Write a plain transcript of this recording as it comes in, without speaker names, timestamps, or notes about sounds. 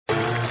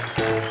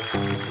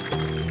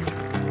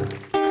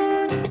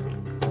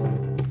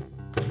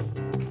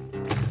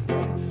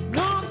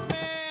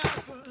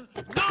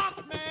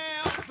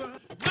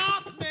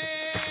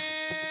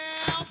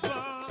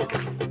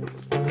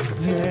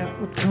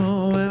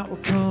we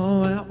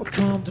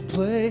come to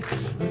play.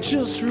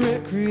 Just for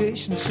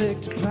recreation's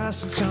sake, to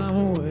pass the time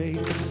away.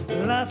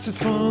 Lots of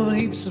fun,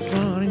 heaps of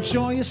fun,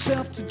 enjoy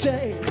yourself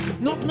today.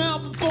 North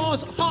Melbourne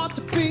boys are hard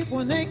to beat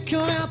when they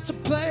come out to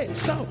play.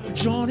 So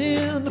join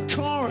in the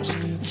chorus,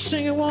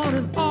 sing it one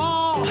and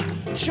all.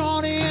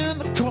 Join in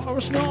the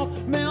chorus,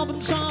 North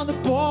Melbourne's on the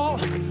ball.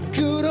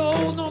 Good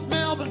old North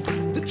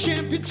Melbourne, the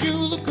champions,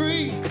 you'll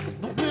agree.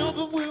 North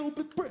Melbourne will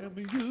be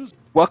premiers.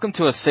 Welcome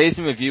to a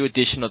season review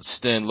edition of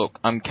Stern Look.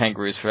 I'm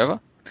Kangaroos Forever.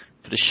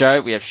 For the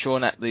show, we have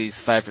Sean Atley's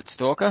favourite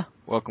stalker.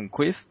 Welcome,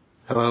 Quiv.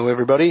 Hello,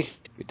 everybody.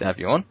 Good to have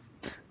you on.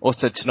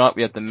 Also tonight,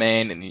 we have the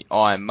man in the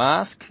iron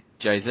mask,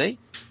 Jay-Z.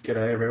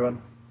 G'day,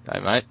 everyone. Hey,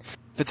 mate.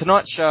 For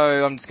tonight's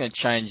show, I'm just going to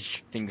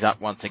change things up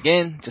once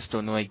again, just to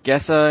annoy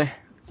Gasso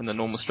from the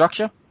normal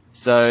structure.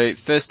 So,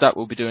 first up,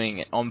 we'll be doing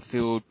an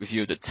on-field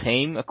review of the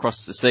team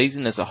across the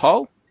season as a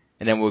whole,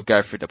 and then we'll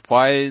go through the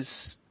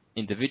players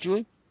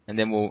individually, and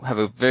then we'll have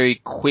a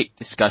very quick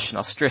discussion,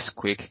 I'll stress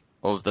quick,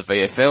 of the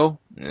VFL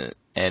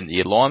and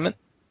the alignment.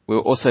 We'll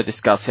also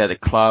discuss how the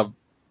club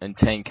and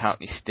team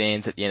currently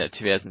stands at the end of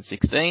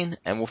 2016,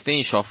 and we'll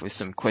finish off with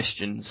some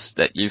questions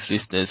that you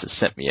listeners have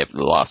sent me over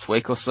the last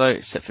week or so,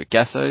 except for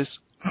Gasso's.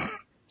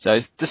 So,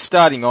 just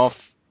starting off,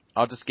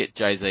 I'll just get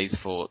Jay-Z's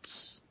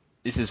thoughts.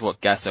 This is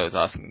what Gasso was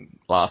asking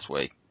last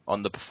week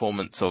on the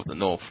performance of the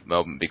North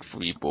Melbourne Big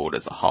Footy Board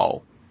as a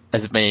whole.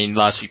 Has it been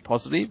largely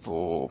positive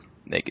or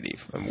negative,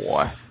 and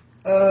why?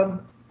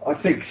 I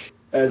think,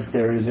 as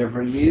there is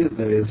every year,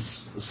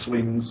 there's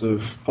swings of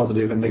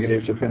positive and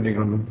negative depending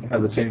on how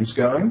the team's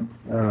going.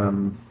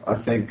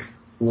 I think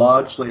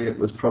largely it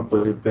was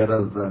probably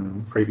better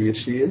than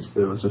previous years.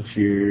 There was a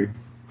few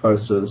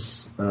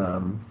posters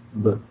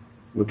that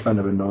were kind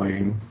of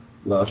annoying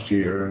last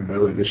year and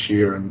early this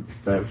year, and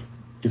they've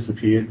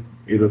disappeared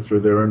either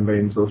through their own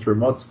means or through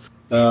mods.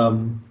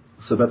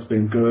 So that's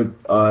been good.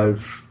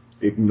 I've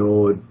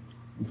ignored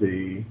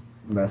the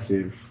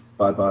massive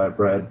bye-bye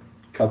Brad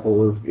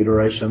couple of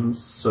iterations,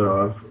 so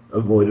I've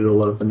avoided a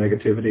lot of the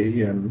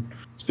negativity, and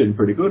it's been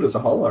pretty good as a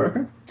whole, I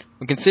reckon.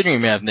 Well, considering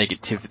the amount of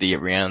negativity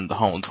around the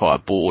whole entire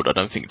board, I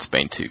don't think it's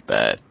been too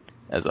bad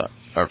as a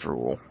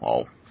overall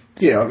whole.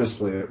 Yeah,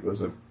 obviously it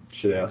was a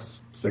shit-house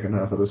second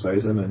half of the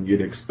season, and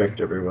you'd expect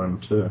everyone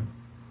to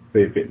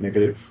be a bit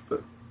negative,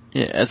 but...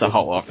 Yeah, as a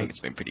whole, I think it's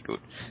been pretty good.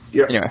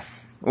 Yeah. Anyway,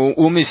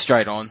 we'll move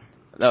straight on.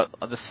 There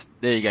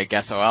you go,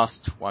 Gasso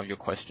asked one of your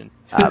questions.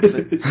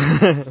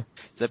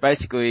 So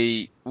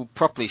basically, we'll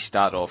properly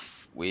start off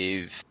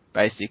with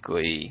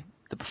basically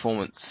the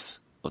performance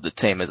of the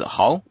team as a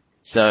whole.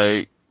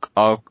 So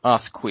I'll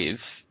ask Quiv,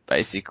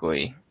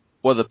 basically,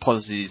 what are the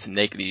positives and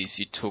negatives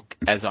you took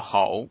as a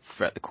whole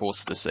throughout the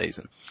course of the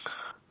season?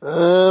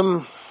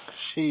 Not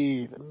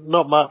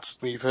much,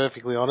 to be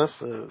perfectly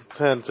honest. It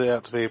turned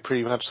out to be a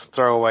pretty much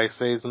throwaway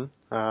season.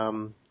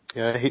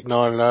 Hit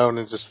 9-0 and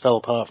it just fell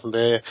apart from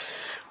there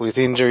with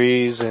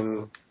injuries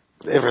and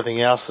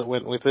everything else that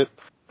went with it.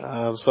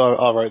 So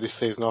I wrote this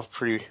season off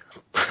pretty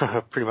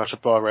much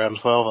by round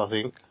 12, I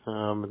think.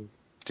 And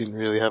didn't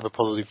really have a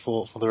positive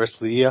thought for the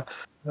rest of the year.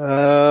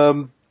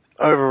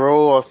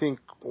 Overall, I think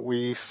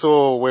we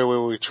saw where we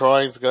were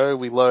trying to go.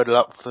 We loaded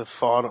up for the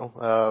final,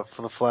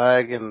 for the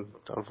flag, and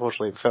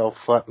unfortunately it fell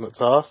flat in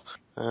its ass.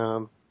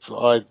 So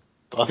I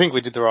think we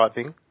did the right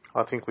thing.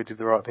 I think we did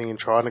the right thing in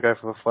trying to go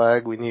for the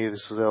flag. We knew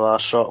this was our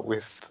last shot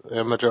with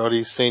a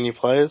majority senior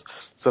players,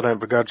 so I don't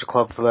begrudge the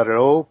club for that at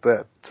all,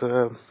 but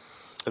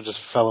it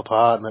just fell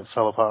apart, and it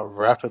fell apart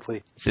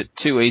rapidly. Is it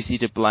too easy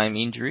to blame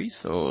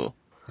injuries, or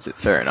is it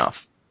fair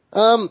enough?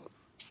 I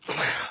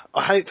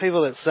hate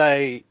people that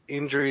say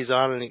injuries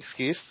aren't an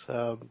excuse.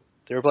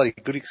 They're a bloody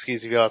good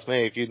excuse if you ask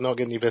me. If you're not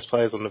getting your best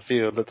players on the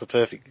field, that's a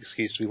perfect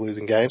excuse to be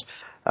losing games.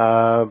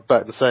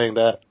 But in saying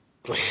that,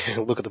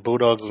 look at the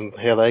Bulldogs and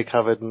how they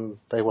covered, and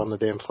they won the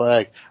damn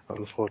flag,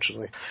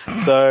 unfortunately.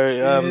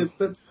 So,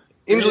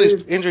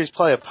 injuries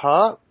play a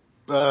part.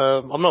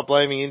 I'm not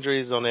blaming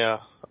injuries on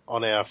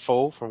our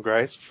fall from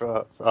grace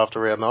after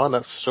round 9,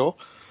 that's for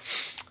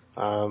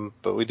sure.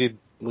 But we did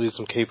lose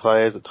some key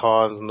players at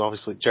times, and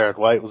obviously Jared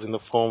Waite was in the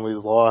form of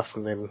his life,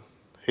 and then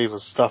he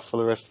was stuffed for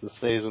the rest of the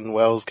season.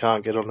 Wells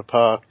can't get on the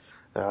park.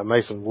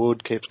 Mason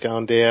Wood keeps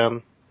going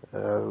down.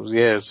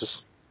 It's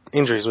just,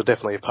 injuries were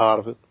definitely a part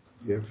of it.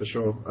 Yeah, for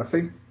sure. I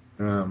think,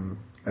 and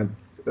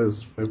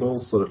as we've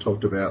all sort of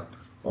talked about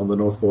on the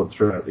North Board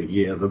throughout the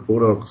year, the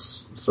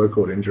Bulldogs'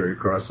 so-called injury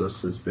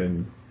crisis has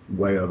been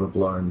way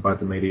overblown by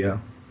the media.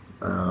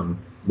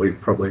 We've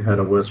probably had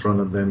a worse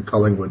run than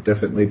Collingwood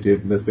definitely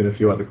did, and there's been a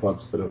few other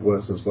clubs that are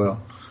worse as well.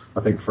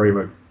 I think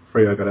Freo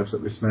got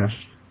absolutely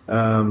smashed.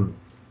 And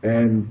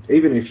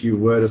even if you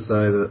were to say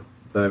that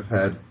they've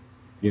had,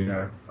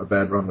 a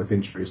bad run with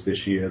injuries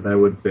this year, they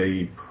would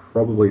be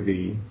probably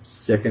the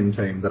second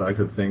team that I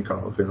could think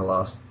of in the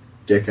last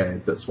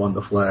decade that's won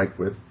the flag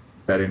with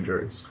bad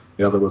injuries.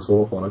 The other was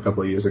Hawthorn a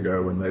couple of years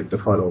ago when they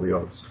defied all the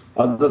odds.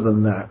 Other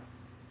than that,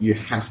 you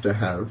have to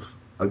have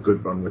a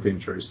good run with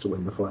injuries to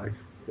win the flag.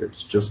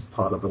 It's just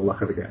part of the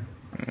luck of the game.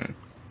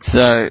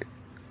 So,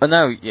 I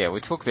know, yeah,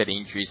 we talk about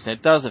injuries, and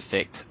it does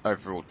affect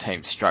overall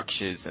team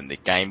structures and the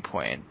game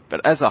plan,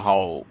 but as a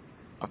whole,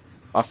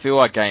 I feel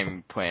our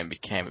game plan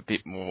became a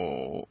bit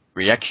more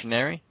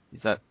reactionary.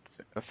 Is that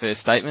a fair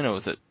statement, or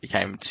was it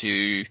became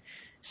too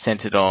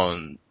centred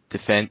on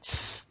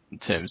defence in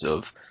terms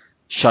of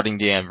shutting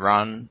down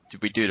run?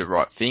 Did we do the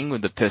right thing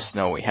with the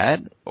personnel we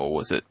had, or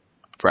was it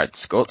Brad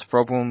Scott's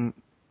problem?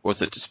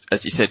 Was it just,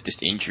 as you said,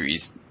 just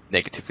injuries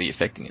negatively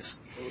affecting us?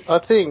 I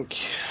think,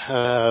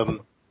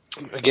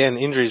 again,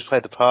 injuries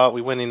played the part.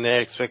 We went in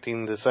there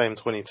expecting the same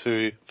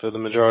 22 for the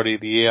majority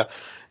of the year,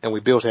 and we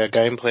built our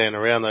game plan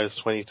around those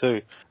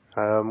 22.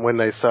 When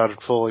they started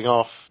falling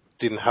off,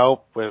 didn't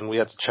help when we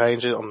had to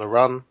change it on the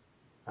run.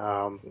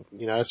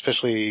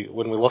 Especially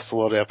when we lost a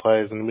lot of our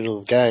players in the middle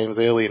of games,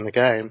 early in the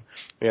game,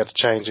 we had to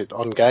change it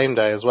on game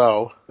day as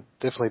well. It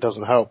definitely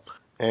doesn't help.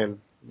 And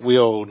we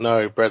all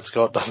know Brad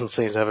Scott doesn't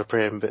seem to have a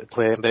plan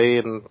B,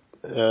 and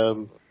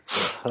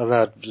I don't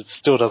know, it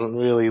still doesn't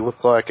really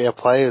look like our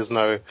players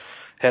know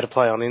how to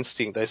play on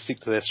instinct. They stick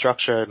to their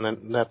structure,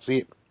 and that's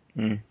it.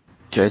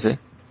 Jay-Z?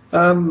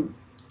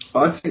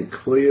 I think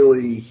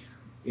clearly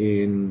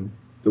in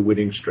the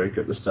winning streak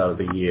at the start of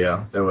the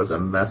year, there was a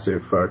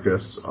massive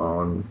focus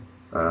on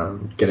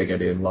getting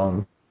it in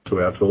long to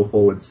our tall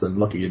forwards and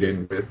locking it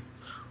in with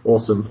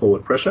awesome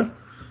forward pressure.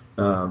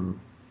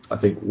 I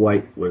think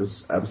weight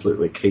was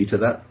absolutely key to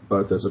that,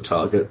 both as a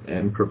target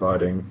and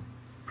providing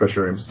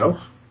pressure himself.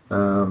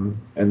 And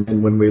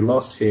then when we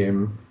lost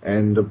him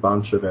and a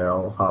bunch of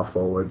our half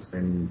forwards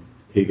in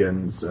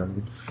Higgins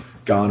and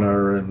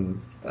Garner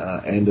and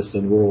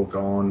Anderson were all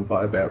gone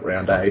by about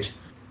round 8,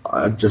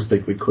 I just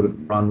think we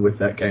couldn't run with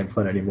that game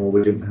plan anymore.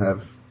 We didn't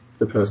have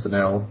the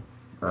personnel.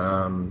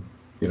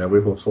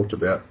 We've all talked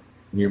about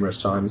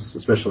numerous times,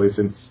 especially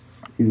since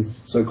his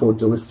so-called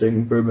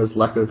delisting Boomer's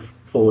lack of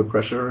forward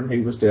pressure, and he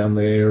was down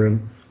there,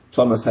 and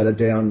Thomas had a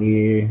down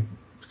year,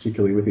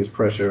 particularly with his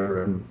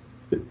pressure, and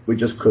we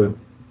just couldn't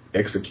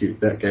execute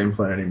that game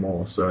plan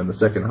anymore. So in the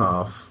second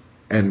half,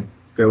 and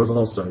there was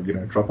also,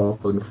 drop off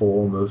in the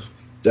form of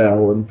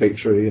Dal and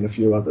Petrie and a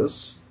few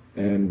others,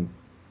 and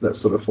that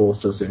sort of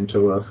forced us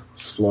into a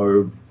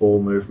slow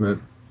ball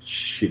movement,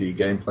 shitty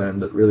game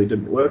plan that really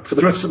didn't work for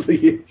the rest of the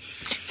year.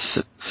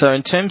 So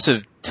in terms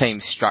of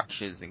team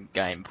structures and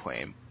game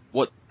plan,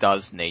 what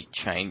does need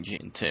changing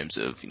in terms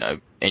of,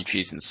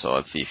 entries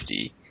inside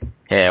 50,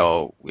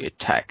 how we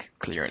attack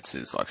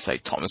clearances, like say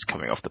Thomas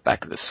coming off the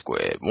back of the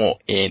square, more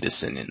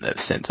Anderson in the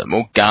centre,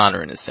 more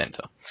Garner in the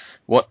centre?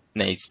 What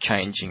needs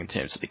changing in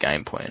terms of the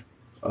game plan?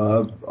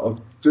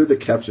 I'll do the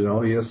Captain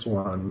Obvious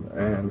one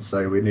and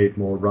say we need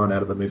more run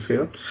out of the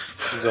midfield.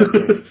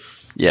 Exactly.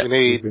 Yeah.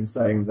 We've been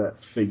saying that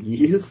for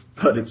years,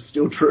 but it's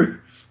still true,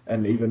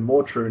 and even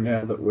more true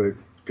now that we're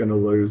going to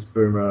lose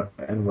Boomer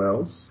and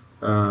Wells.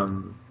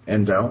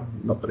 And Dal,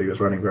 not that he was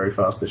running very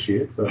fast this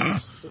year, but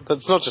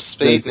it's not just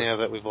speed now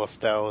that we've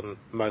lost Dal and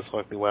most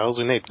likely Wells.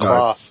 We need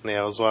class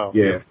now as well.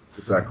 Yeah,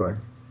 exactly.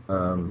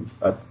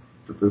 At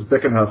the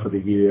second half of the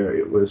year,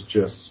 it was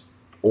just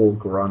all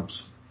grunt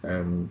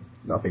and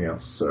nothing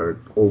else. So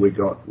all we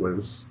got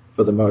was,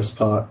 for the most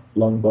part,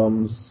 long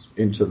bombs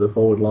into the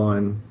forward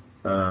line,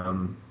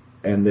 and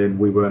then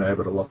we weren't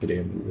able to lock it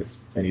in with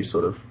any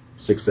sort of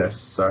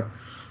success. So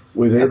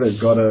we've either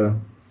got to...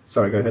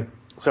 Sorry, go ahead.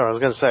 Sorry, I was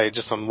going to say,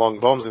 just on long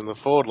bombs in the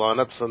forward line,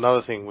 that's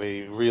another thing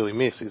we really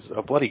miss, is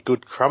a bloody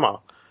good crummer.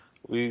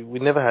 We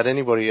never had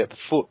anybody at the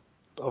foot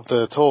of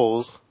the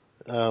talls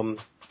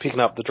picking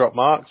up the drop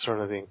marks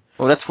or anything.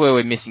 Well, that's where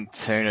we're missing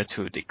Turner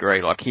to a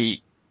degree. Like,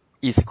 he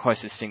is the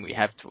closest thing we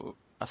have to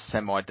a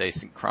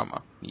semi-decent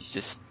crummer. He's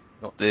just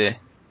not there.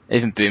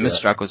 Even Boomer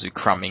struggles with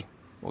crumbing,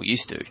 or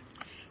used to.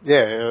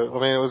 Yeah, it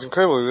was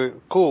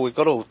incredible. Cool, we've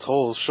got all the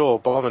talls, sure,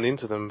 bombing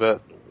into them,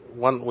 but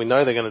we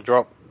know they're going to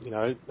drop,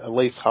 at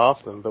least half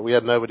of them, but we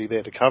had nobody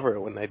there to cover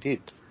it when they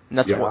did. And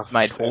that's what's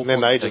made Hawthorn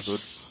and then so good.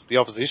 The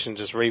opposition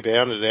just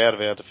rebounded out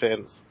of our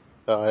defence,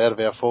 out of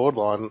our forward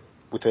line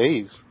with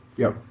ease.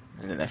 Yep.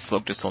 And then they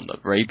flogged us on the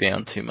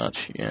rebound too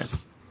much, yeah.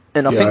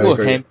 And I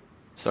think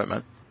Sorry,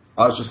 mate.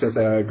 I was just going to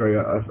say I agree.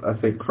 I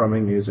think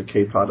crumbing is a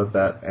key part of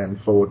that, and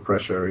forward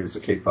pressure is a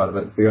key part of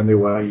it. It's the only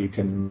way you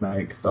can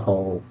make the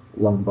whole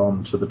long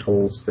bomb to the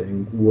talls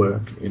thing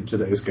work in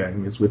today's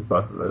game, is with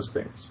both of those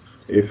things.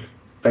 If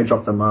they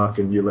drop the mark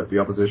and you let the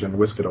opposition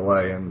whisk it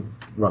away and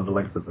run the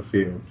length of the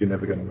field, you're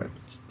never going to win.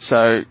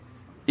 So,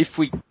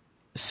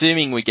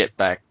 assuming we get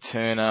back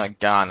Turner,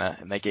 Garner,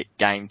 and they get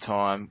game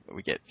time,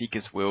 we get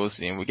Vickers Wills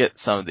in, we get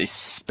some of this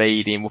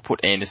speed in, we'll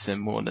put Anderson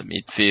more in the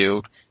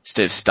midfield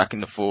instead of stuck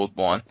in the forward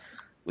line.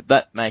 Would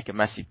that make a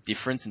massive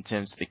difference in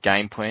terms of the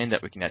game plan,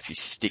 that we can actually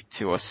stick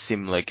to a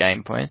similar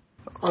game plan?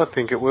 I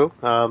think it will.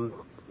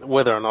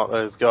 Whether or not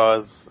those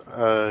guys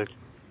are,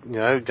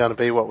 going to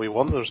be what we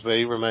want them to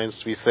be remains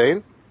to be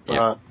seen.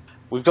 But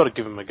we've got to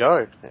give them a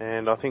go.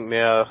 And I think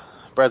now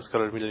Brad's got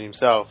to admit it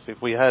himself.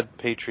 If we had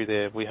Petrie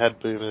there, if we had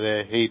Boomer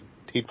there,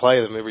 he'd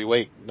play them every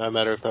week, no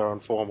matter if they're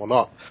on form or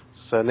not.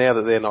 So now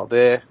that they're not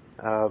there,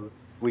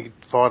 we could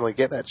finally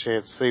get that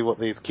chance to see what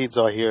these kids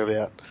I hear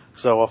about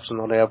so often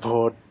on our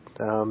board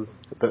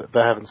that they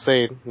haven't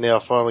seen. Now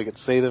I finally get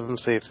to see them,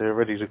 see if they're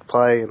ready to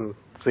play, and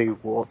see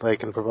what they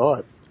can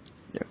provide.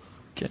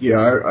 Yeah,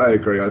 I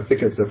agree. I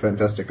think it's a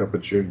fantastic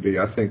opportunity.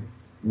 I think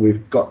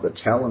we've got the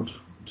talent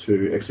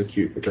to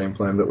execute the game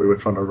plan that we were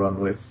trying to run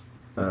with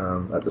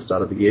at the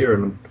start of the year,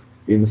 and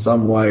in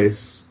some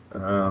ways,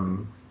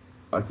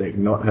 I think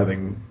not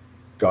having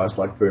guys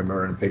like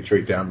Boomer and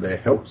Petrie down there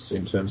helps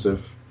in terms of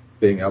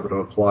being able to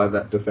apply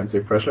that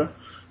defensive pressure.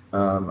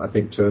 I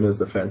think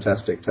Turner's a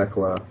fantastic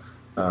tackler.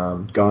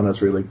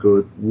 Garner's really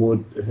good.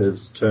 Wood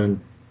has turned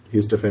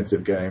his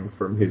defensive game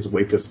from his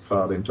weakest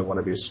part into one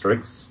of his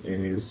strengths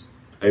in his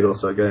 8 or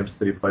so games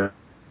that he played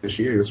this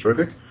year. He was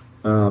terrific.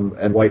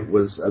 And Waite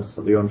was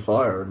absolutely on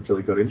fire until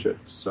he got injured.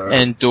 So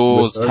and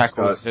Dawes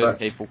tackles hurt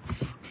people.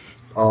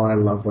 Oh, I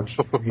love watching.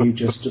 He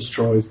just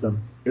destroys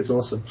them. It's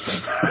awesome.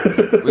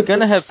 We're going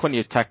to have plenty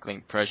of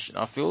tackling pressure.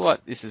 I feel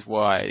like this is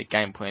why the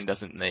game plan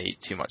doesn't need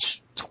too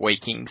much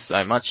tweaking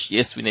so much.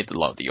 Yes, we need to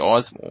lower the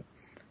eyes more,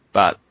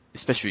 but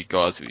especially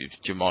guys with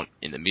Jamont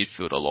in the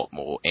midfield a lot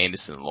more,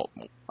 Anderson a lot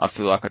more. I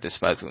feel like our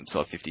disposal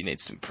inside 50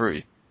 needs to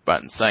improve.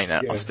 But in saying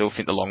that, I still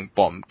think the long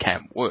bomb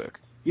can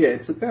work. Yeah,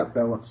 it's about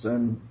balance,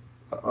 and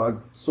I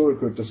saw a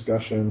good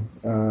discussion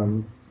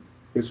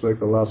this week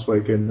or last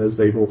week in the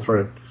Zeeble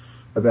thread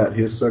about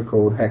his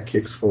so-called hack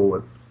kicks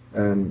forward,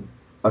 and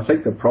I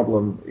think the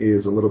problem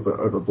is a little bit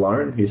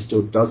overblown. He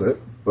still does it,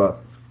 but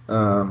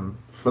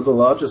for the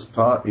largest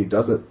part, he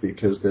does it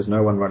because there's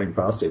no one running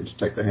past him to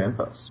take the hand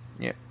pass.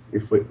 Yeah.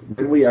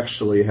 When we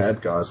actually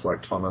had guys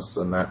like Thomas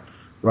and that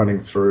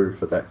running through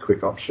for that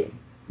quick option,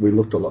 we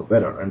looked a lot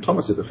better. And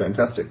Thomas is a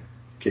fantastic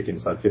kick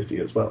inside 50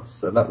 as well,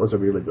 so that was a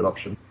really good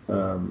option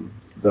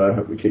that I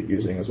hope we keep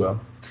using as well.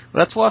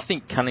 Well, that's why I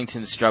think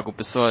Cunnington struggled,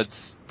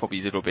 besides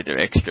probably a little bit of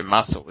extra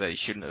muscle that he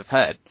shouldn't have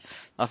had.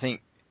 I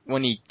think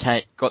when he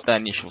got that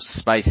initial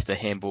space to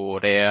handball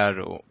it out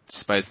or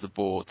dispose the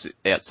ball to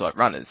outside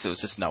runners, there was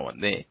just no one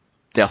there.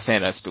 Del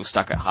Santo's still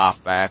stuck at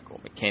halfback, or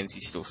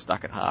McKenzie's still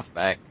stuck at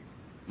halfback.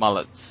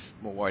 Mullet's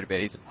more worried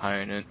about his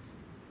opponent.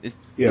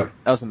 That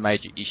was a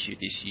major issue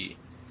this year.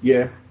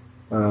 Yeah,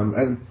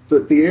 and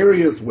the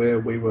areas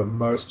where we were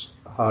most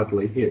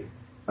hardly hit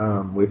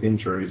with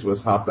injuries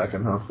was halfback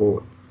and half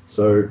forward.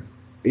 So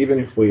even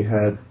if we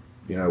had,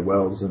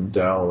 Wells and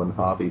Dell and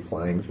Harvey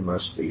playing for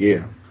most of the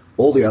year,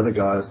 all the other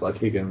guys like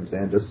Higgins,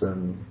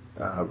 Anderson,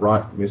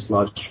 Wright missed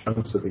large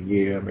chunks of the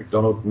year,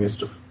 McDonald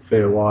missed a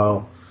fair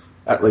while,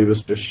 Atley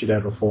was just shit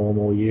out of form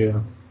all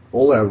year.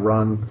 All our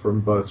run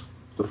from both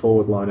the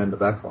forward line and the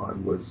back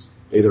line was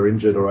either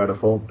injured or out of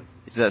form.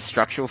 Is that a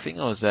structural thing,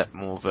 or is that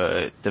more of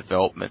a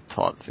development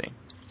type thing?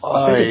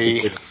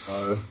 I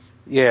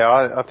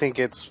think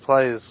it's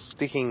players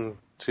sticking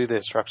to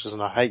their structures,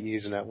 and I hate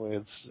using that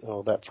words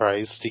or that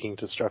phrase, sticking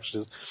to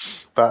structures,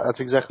 but that's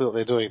exactly what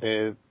they're doing.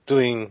 They're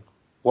doing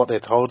what they're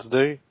told to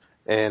do,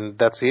 and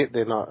that's it.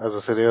 They're not, as I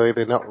said earlier,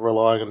 they're not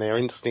relying on their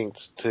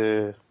instincts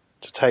to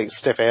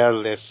step out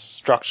of their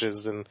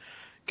structures and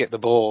get the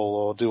ball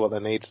or do what they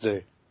need to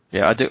do.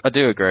 Yeah, I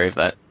do agree with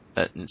that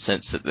in the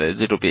sense that they're a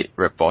little bit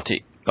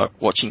robotic.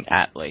 Like watching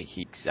Atley,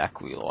 he's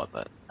exactly like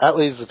that.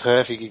 Atley's the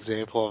perfect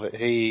example of it.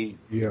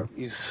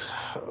 He's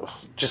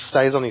just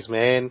stays on his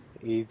man.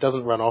 He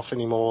doesn't run off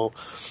anymore.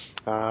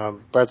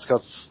 Brad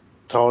Scott's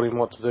told him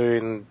what to do,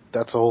 and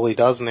that's all he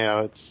does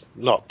now. It's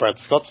not Brad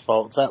Scott's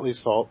fault, it's Atley's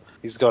fault.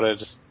 He's got to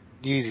just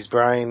use his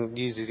brain,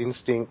 use his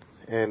instinct,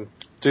 and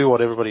do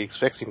what everybody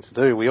expects him to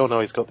do. We all know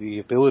he's got the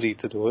ability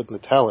to do it and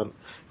the talent.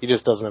 He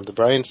just doesn't have the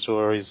brains to,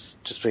 or he's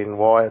just been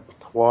wired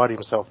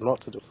himself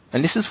not to do it.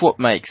 And this is what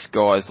makes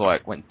guys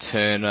like when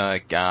Turner,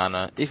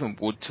 Garner, even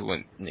Wood to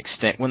an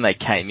extent, when they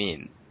came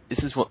in,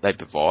 this is what they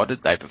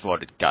provided. They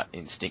provided gut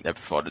instinct, they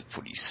provided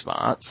footy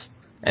smarts,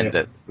 and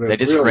they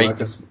just read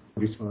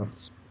footy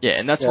smarts. Yeah,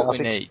 and that's what we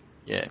need.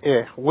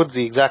 Yeah, Wood's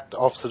the exact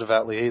opposite of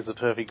Atley. He's the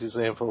perfect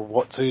example of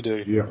what to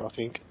do, I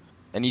think.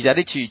 And his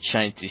attitude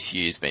change this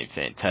year has been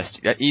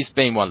fantastic. He's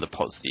been one of the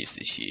positives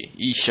this year.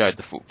 He showed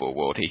the football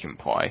world he can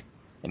play.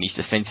 And his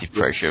defensive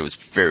pressure was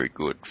very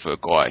good for a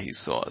guy his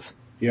size.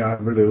 Yeah,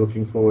 I'm really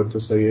looking forward to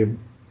seeing him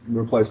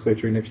replace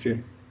Petrie next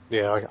year.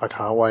 Yeah, I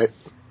can't wait.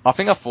 I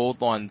think our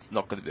forward line's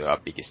not going to be our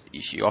biggest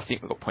issue. I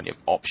think we've got plenty of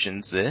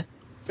options there.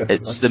 Definitely.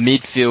 It's the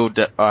midfield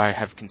that I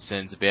have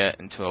concerns about,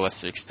 and to a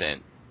lesser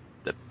extent,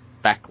 the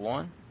back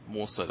line,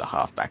 more so the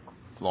half-back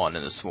line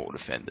and the small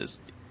defenders,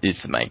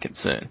 is the main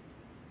concern.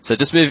 So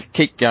just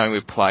keep going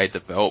with player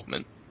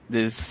development.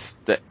 There's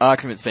the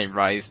argument's been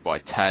raised by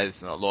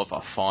Taz and a lot of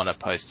our finer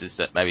posters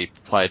that maybe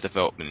player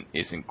development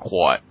isn't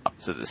quite up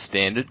to the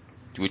standard.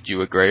 Would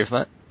you agree with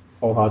that?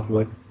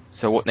 Wholeheartedly.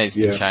 So what needs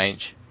to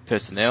change?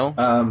 Personnel?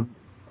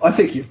 I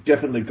think you've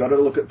definitely got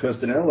to look at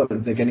personnel. I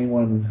don't think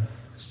anyone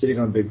sitting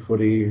on Big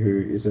Footy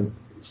who isn't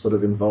sort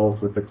of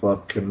involved with the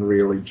club can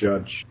really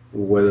judge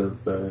whether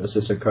the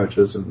assistant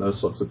coaches and those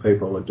sorts of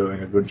people are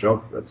doing a good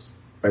job. That's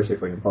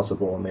basically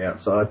impossible on the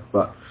outside,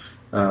 but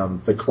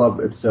the club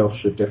itself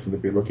should definitely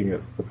be looking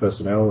at the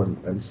personnel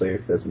and see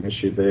if there's an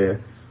issue there.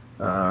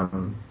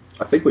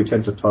 I think we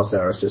tend to toss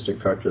our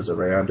assistant coaches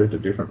around into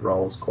different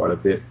roles quite a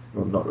bit.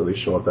 I'm not really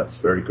sure if that's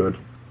very good.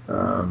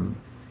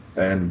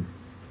 And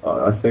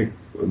I think,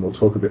 and we'll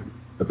talk a bit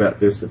about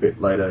this a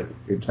bit later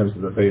in terms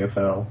of the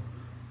VFL,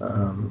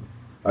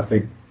 I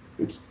think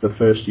it's the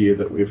first year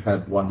that we've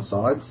had one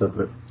side so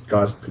that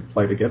guys could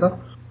play together.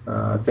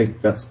 I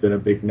think that's been a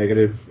big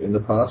negative in the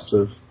past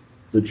of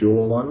the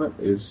dual alignment,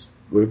 is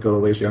we've got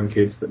all these young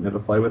kids that never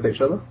play with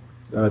each other.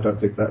 And I don't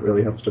think that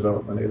really helps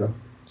development either.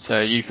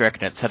 So you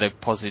reckon it's had a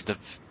positive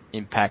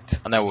impact?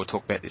 I know we'll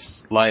talk about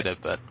this later,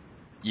 but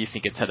you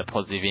think it's had a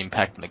positive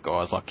impact on the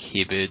guys like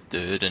Hibberd,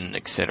 Durden,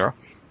 etc.,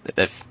 that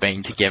they've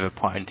been together,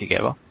 playing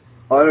together?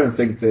 I don't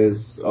think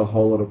there's a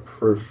whole lot of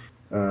proof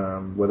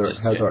whether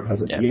Just it has yet. or it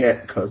hasn't Yep.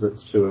 yet, because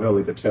it's too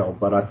early to tell,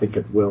 but I think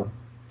it will.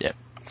 Yep,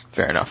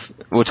 fair enough.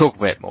 We'll talk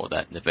about more of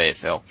that in the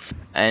VFL.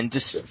 And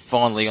just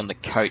finally on the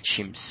coach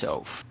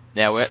himself.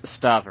 Now, we're at the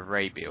start of a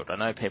rebuild. I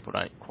know people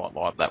don't quite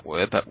like that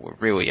word, but we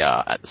really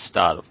are at the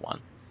start of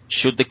one.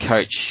 Should the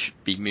coach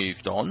be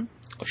moved on,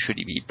 or should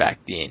he be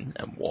backed in,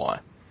 and why?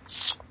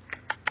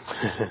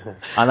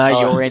 I know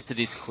your answer to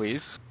this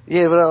quiz.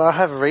 Yeah, but I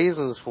have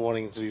reasons for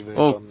wanting to be moved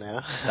on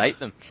now. State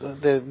them.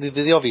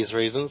 The obvious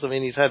reasons. I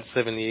mean, he's had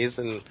 7 years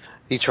and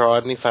he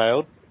tried and he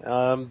failed.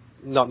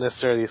 Not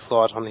necessarily a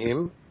slight on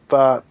him,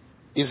 but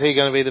is he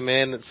going to be the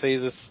man that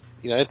sees us,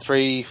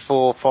 3,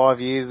 4, 5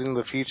 years in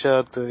the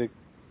future to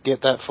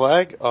get that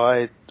flag?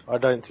 I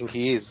don't think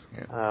he is.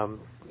 Yeah.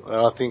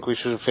 I think we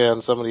should have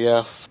found somebody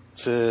else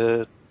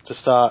to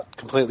start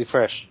completely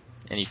fresh.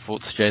 Any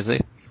thoughts, Jay-Z?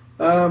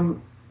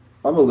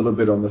 I'm a little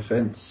bit on the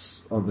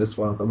fence on this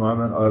one at the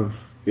moment. I've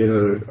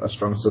been a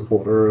strong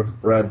supporter of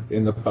Brad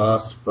in the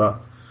past, but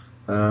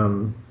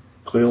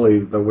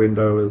clearly the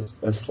window is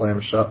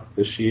slammed shut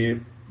this year.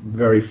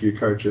 Very few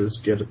coaches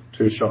get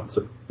 2 shots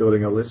at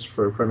building a list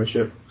for a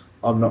premiership.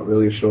 I'm not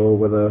really sure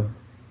whether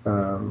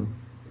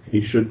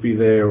he should be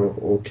there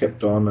or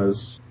kept on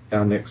as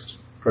our next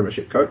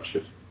premiership coach,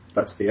 if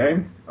that's the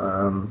aim.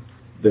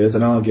 There's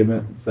an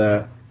argument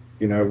that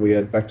we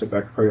had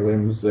back-to-back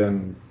prelims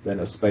and then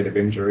a spate of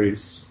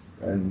injuries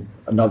and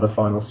another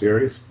final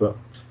series, but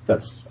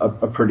that's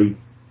a pretty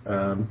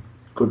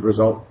good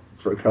result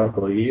for a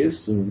couple of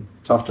years, and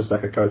tough to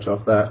sack a coach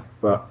off that.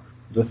 But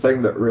the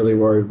thing that really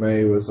worried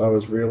me was I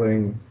was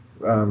reading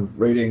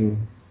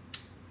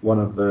one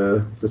of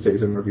the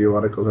season review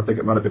articles. I think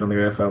it might have been on the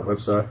AFL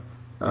website,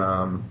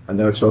 and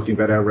they were talking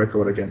about our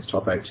record against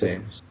top 8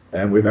 teams,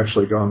 and we've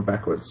actually gone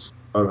backwards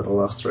over the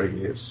last 3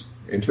 years.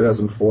 In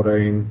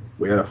 2014,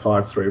 we had a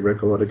 5-3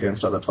 record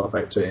against other top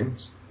 8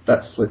 teams.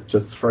 That slipped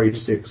to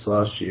 3-6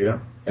 last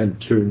year and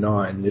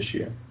 2-9 this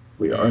year.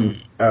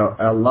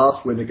 Our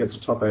last win against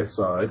a top 8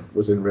 side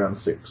was in round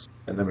 6,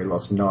 and then we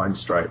lost 9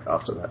 straight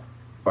after that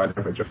by an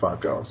average of 5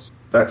 goals.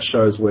 That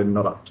shows we're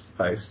not up to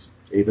pace,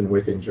 even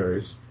with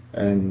injuries.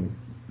 And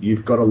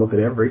you've got to look at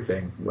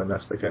everything when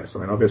that's the case. I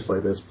mean, obviously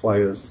there's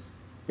players,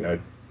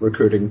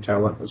 recruiting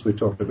talent, as we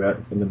talked about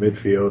in the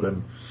midfield,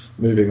 and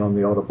moving on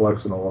the older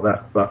blokes and all of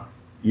that, but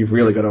you've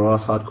really got to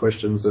ask hard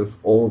questions of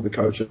all of the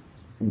coaches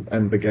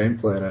and the game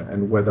plan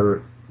and whether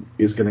it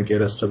is going to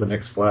get us to the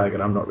next flag,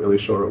 and I'm not really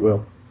sure it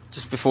will.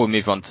 Just before we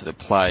move on to the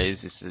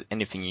players, is there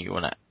anything you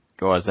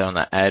guys want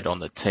to add on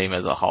the team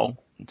as a whole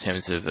in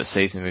terms of a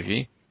season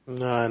review?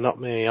 No, not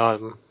me. I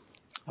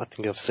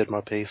think I've said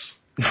my piece.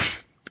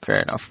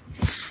 Fair enough.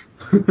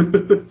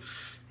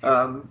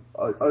 I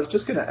was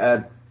just going to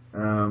add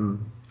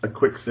a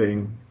quick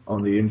thing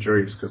on the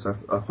injuries, because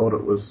I thought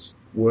it was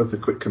worth a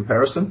quick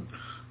comparison.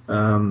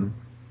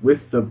 With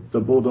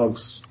the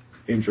Bulldogs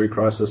injury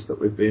crisis that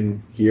we've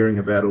been hearing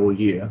about all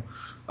year,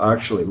 I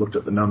actually looked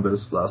at the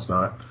numbers last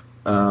night.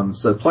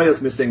 So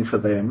players missing for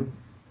them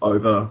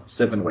over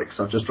 7 weeks.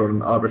 I've just drawn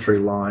an arbitrary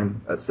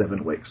line at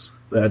 7 weeks.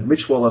 They had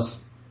Mitch Wallace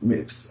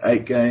missed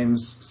 8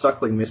 games,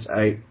 Suckling missed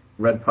 8,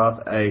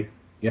 Redpath 8,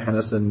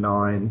 Johannesson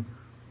 9,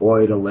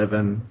 Boyd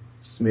 11,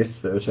 Smith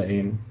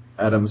 13,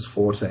 Adams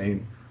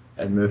 14,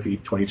 and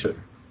Murphy 22.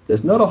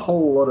 There's not a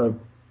whole lot of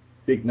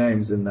big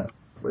names in that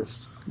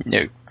list. No.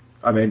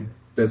 I mean,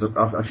 there's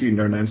a few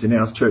no names in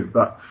ours too,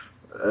 but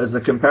as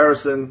a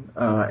comparison,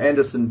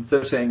 Anderson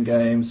 13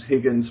 games,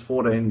 Higgins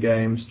 14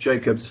 games,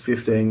 Jacobs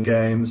 15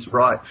 games,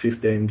 Wright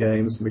 15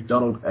 games,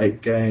 McDonald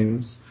 8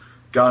 games,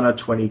 Garner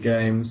 20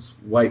 games,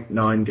 Waite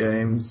 9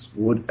 games,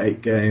 Wood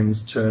 8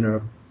 games,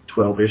 Turner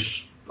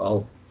 12-ish,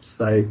 I'll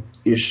say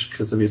ish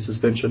because of his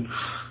suspension.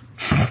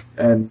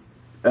 And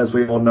as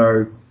we all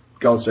know,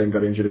 Goldstein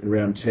got injured in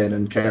round 10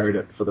 and carried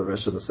it for the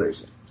rest of the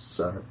season.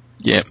 So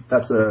yeah,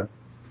 that's a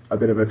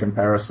bit of a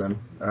comparison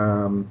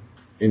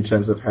in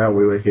terms of how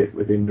we were hit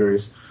with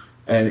injuries.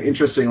 And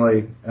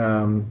interestingly,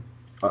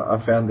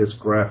 I found this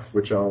graph,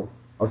 which I'll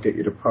get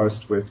you to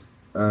post with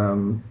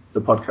the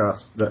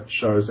podcast, that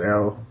shows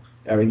our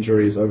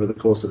injuries over the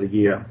course of the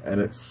year, and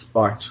it's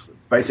spiked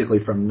basically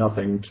from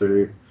nothing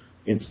to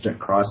instant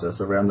crisis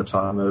around the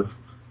time of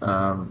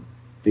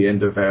the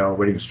end of our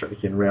winning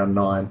streak in round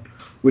 9,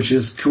 which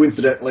is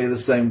coincidentally the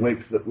same week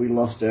that we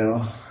lost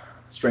our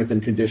strength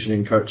and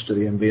conditioning coach to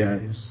the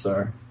NBA.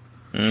 So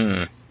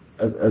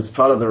as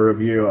part of the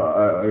review,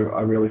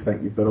 I really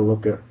think you've got to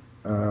look at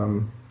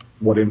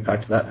what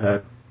impact that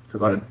had,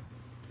 because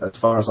as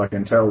far as I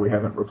can tell, we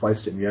haven't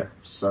replaced him yet.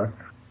 So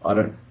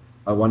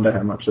I wonder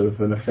how much of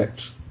an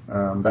effect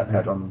that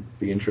had on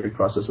the injury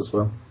crisis as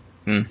well.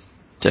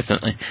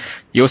 Definitely.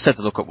 You also have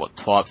to look at what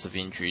types of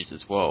injuries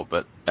as well,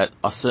 but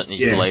I certainly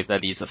believe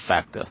that is a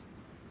factor.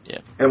 Yeah.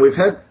 And we've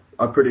had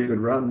a pretty good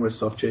run with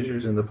soft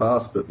tissues in the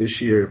past, but this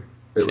year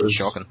it was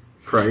shocking.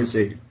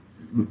 Crazy.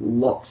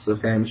 Lots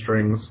of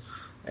hamstrings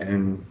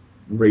and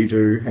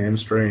redo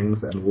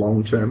hamstrings and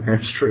long-term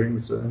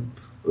hamstrings.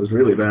 It was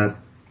really bad.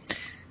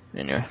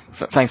 Anyway,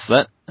 thanks for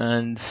that.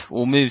 And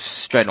we'll move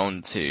straight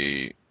on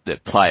to the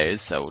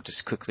players. So we'll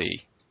just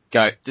quickly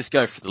go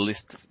for the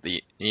list,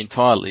 the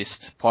entire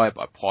list, player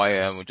by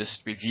player, and we'll just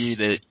review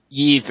the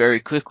year very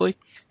quickly.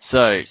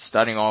 So,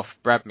 starting off,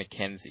 Brad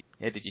McKenzie.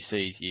 How did you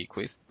see his year,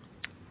 Quiv?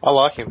 I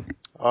like him.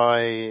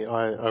 I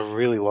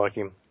really like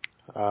him.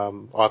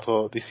 I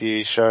thought this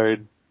year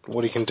showed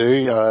what he can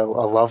do. I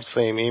love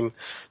seeing him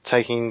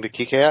taking the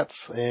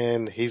kickouts,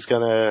 and he's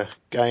going to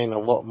gain a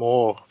lot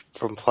more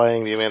from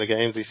playing the amount of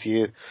games this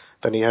year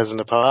than he has in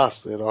the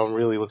past, and I'm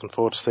really looking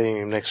forward to seeing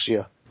him next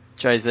year.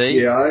 Jay-Z?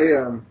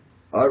 Yeah,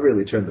 I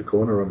really turned the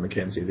corner on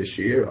McKenzie this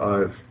year.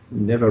 I've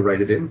never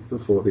rated him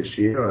before this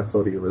year. I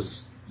thought he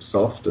was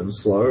soft and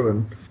slow,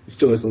 and he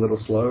still is a little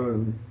slow,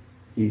 and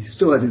he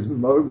still has his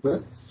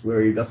moments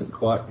where he doesn't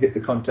quite hit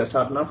the contest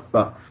hard enough,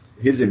 but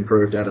he's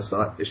improved out of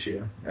sight this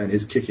year, and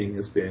his kicking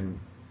has been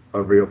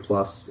a real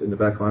plus in the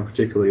back line,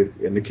 particularly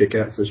in the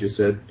kickouts, as you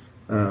said.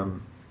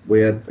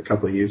 We had a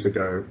couple of years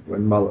ago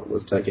when Mullet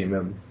was taking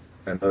them,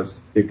 and those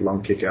big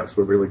long kickouts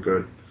were really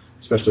good,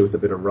 especially with a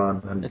bit of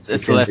run. And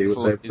McKenzie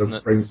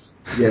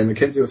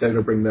was able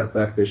to bring that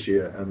back this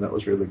year, and that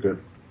was really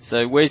good.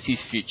 So where's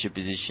his future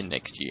position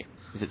next year?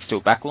 Is it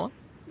still backline?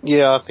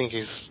 Yeah, I think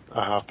he's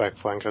a half-back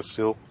flanker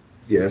still.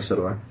 Yeah, so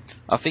do I.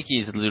 I think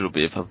he's a little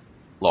bit of a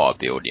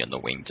liability on the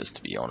wing, just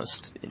to be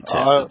honest, in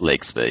terms of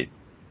leg speed.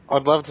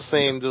 I'd love to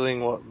see him doing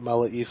what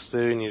Mullet used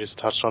to do, and you just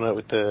touched on it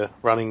with the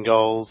running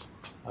goals.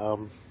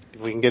 If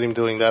we can get him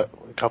doing that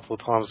a couple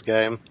of times a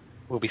game,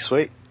 we'll be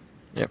sweet.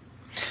 Yep.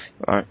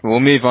 Alright,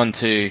 we'll move on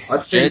to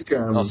Jed.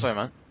 Sorry,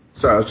 mate.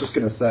 Sorry, I was just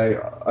going to say,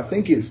 I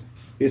think he's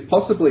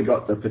possibly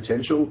got the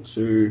potential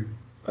to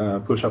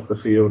push up the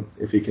field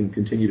if he can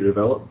continue to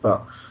develop,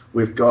 but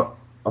we've got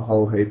a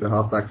whole heap of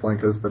half-back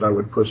flankers that I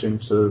would push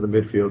into the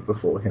midfield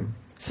before him.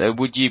 So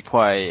would you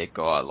play a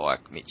guy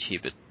like Mitch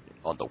Hibbert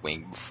on the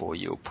wing before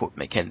you put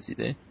McKenzie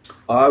there?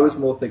 I was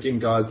more thinking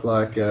guys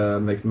like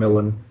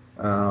McMillan,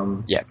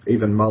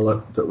 even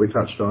Mullet that we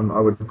touched on. I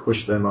would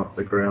push them up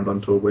the ground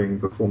onto a wing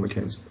before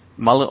McKenzie.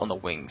 Mullet on the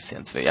wing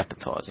sounds very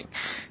appetising.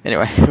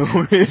 Anyway,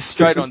 we'll move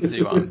straight on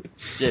to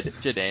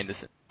Jed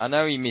Anderson. I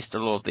know he missed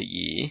a lot of the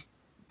year,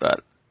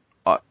 but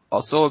I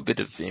saw a bit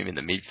of him in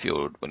the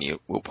midfield when we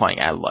were playing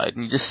Adelaide,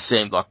 and he just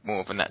seemed like more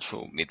of a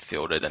natural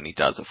midfielder than he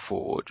does a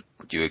forward.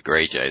 Would you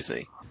agree,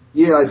 Jay-Z?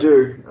 Yeah, I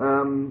do.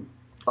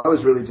 I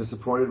was really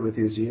disappointed with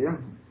his year.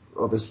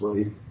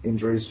 Obviously,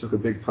 injuries took a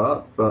big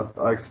part, but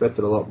I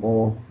expected a lot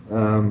more.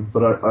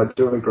 But I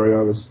do agree.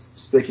 I was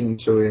speaking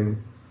to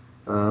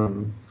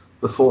him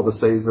before the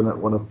season at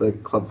one of the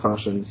club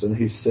functions, and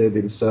he said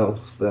himself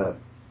that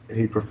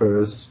he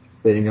prefers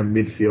being a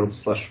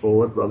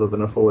midfield/forward rather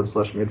than a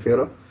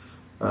forward/midfielder.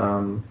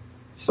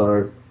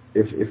 So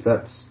if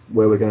that's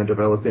where we're going to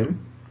develop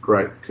him,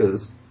 great,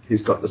 because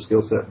he's got the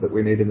skill set that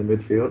we need in the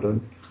midfield,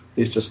 and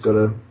he's just got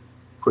to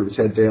put his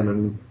head down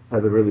and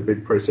have a really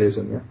big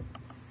pre-season, yeah.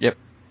 Yep.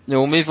 Now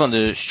we'll move on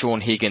to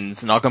Sean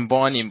Higgins, and I'll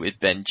combine him with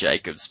Ben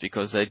Jacobs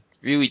because they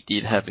really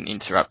did have an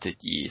interrupted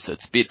year, so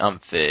it's a bit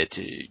unfair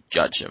to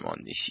judge him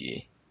on this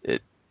year.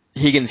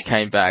 Higgins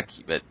came back,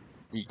 but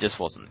he just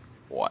wasn't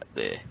quite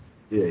there.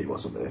 Yeah, he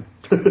wasn't there.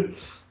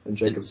 And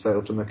Jacobs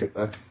failed to make it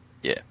back.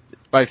 Yeah.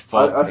 Both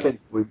I think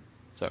we...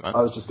 Sorry, mate.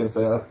 I was just going to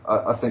say,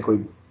 I think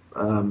we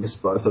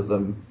missed both of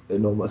them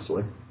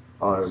enormously.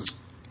 I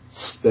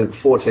spent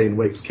 14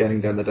 weeks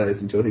counting down the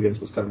days until Higgins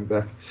was coming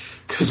back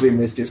because we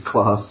missed his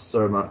class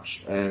so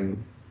much,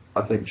 and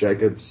I think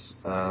Jacobs'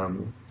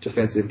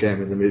 defensive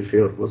game in the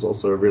midfield was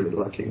also really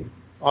lacking.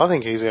 I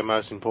think he's our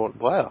most important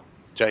player,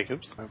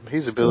 Jacobs.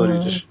 His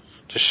ability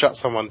to shut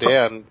someone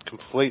down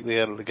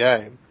completely out of the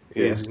game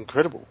is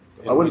incredible.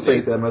 I wouldn't say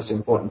he's our most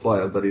important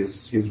player, but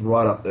he's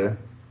right up there.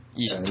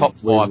 He's top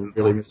 5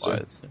 really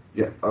players.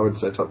 Yeah, I would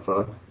say top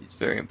 5. He's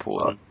very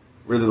important.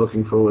 Really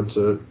looking forward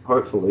to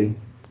hopefully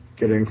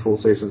getting full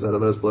seasons out of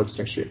those blokes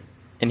next year.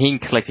 And he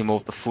can collect more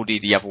of the footy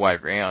the other way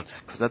around,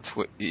 because that's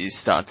what he's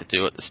starting to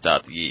do at the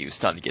start of the year. He was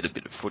starting to get a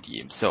bit of footy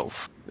himself.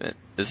 But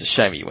it's a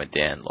shame he went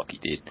down like he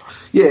did.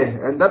 Yeah,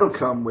 and that'll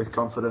come with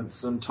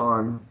confidence and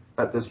time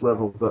at this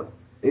level, but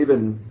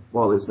even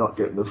while he's not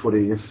getting the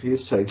footy, if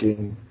he's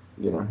taking,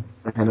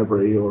 a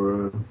Hanbury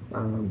or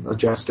a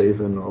Jack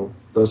Stephen or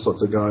those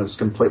sorts of guys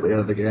completely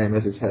out of the game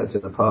as he has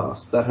in the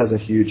past, that has a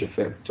huge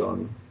effect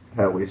on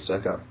how we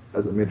stack up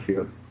as a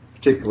midfield.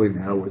 Particularly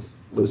now with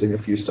losing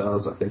a few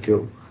stars, I think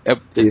he'll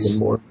be even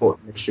more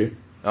important next year.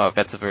 Oh,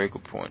 that's a very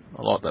good point.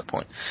 I like that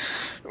point.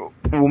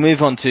 We'll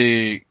move on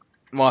to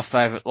my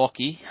favourite,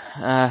 Lockie.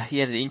 He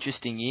had an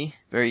interesting year,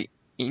 very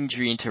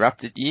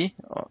injury-interrupted year.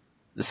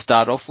 to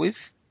start off with.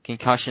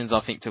 Concussions,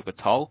 I think, took a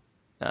toll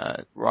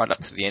right up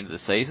to the end of the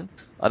season.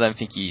 I don't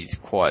think he's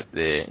quite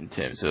there in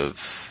terms of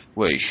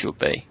where he should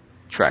be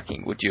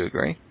tracking. Would you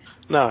agree?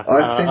 No,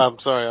 I'm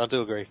sorry, I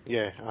do agree.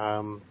 Yeah,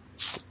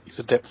 he's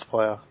a depth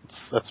player.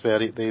 That's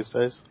about it these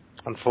days,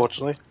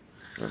 unfortunately.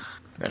 Fair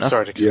enough.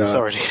 Sorry to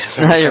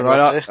No, you're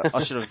right.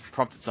 I should have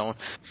prompted someone.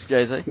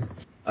 Jay-Z?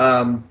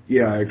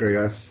 Yeah, I agree.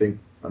 I think,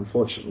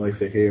 unfortunately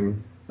for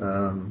him,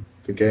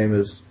 the game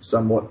has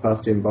somewhat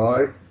passed him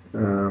by.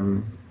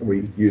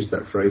 We use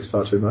that phrase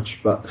far too much,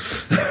 but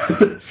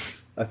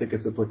I think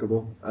it's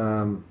applicable.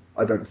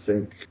 I don't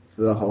think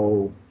the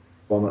whole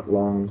vomit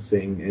long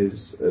thing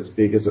is as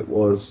big as it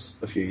was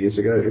a few years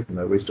ago, even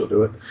though we still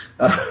do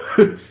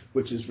it,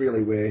 which is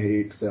really where he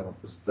excels,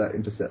 that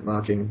intercept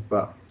marking.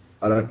 But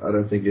I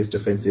don't think his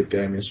defensive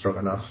game is strong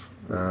enough,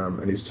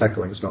 and his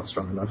tackling is not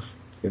strong enough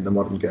in the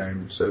modern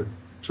game to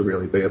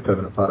really be a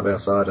permanent part of our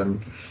side.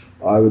 And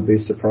I would be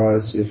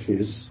surprised if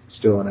he's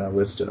still on our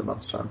list in a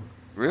month's time.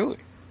 Really?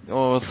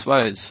 Well, I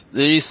suppose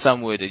there is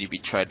somewhere that he'd be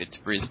traded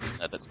to Brisbane.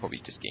 That's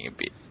probably just getting a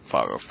bit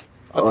far off.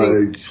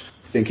 I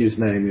think his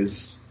name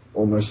is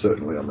almost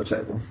certainly on the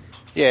table.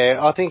 Yeah,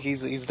 I think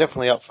he's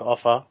definitely up for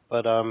offer,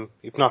 but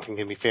if nothing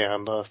can be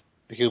found,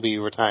 he'll be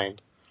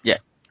retained. Yeah.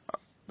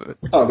 We're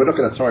not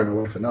going to throw him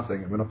away for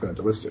nothing, and we're not going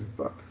to delist him.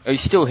 But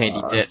he's still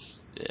handy depth.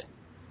 Yeah.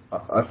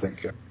 I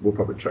think we'll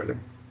probably trade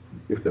him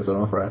if there's an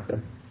offer out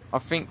there. I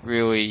think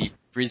really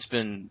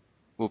Brisbane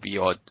will be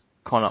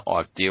kind of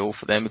ideal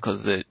for them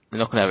because they're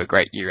not going to have a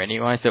great year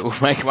anyway, so it will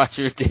make much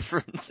of a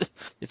difference.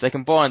 If they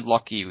combine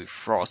Lockie with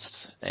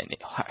Frost and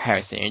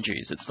Harris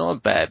Andrews, it's not a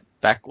bad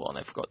backline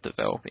they've got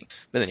developing.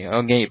 But anyway,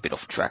 I'm getting a bit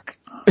off track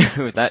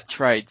with that.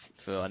 Trades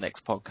for our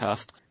next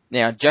podcast.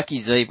 Now,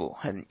 Jackie Zeeble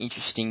had an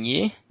interesting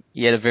year.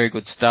 He had a very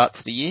good start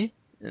to the year,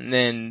 and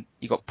then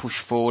he got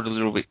pushed forward a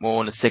little bit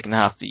more in the second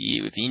half of the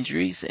year with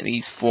injuries, and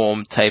his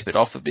form tapered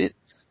off a bit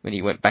when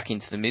he went back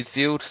into the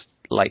midfield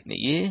late in the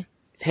year.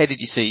 How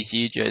did you see his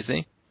year,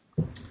 Jay-Z?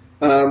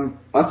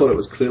 I thought it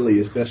was clearly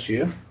his best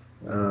year.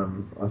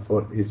 I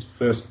thought his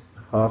first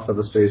half of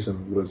the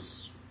season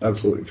was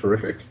absolutely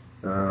terrific.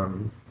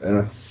 And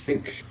I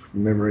think, if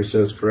memory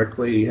serves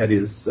correctly, he had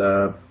his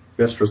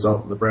best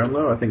result in the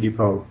Brownlow. I think he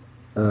polled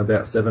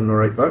about 7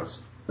 or 8 votes.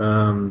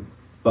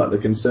 But the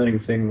concerning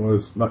thing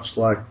was, much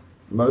like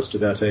most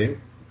of our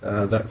team,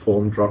 that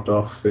form dropped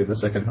off in the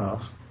second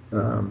half.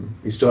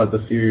 He still had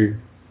the few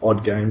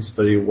odd games,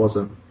 but he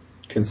wasn't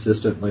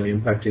consistently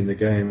impacting the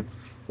game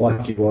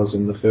like he was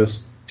in the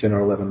first 10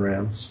 or 11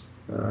 rounds.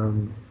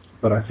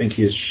 But I think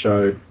he has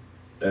showed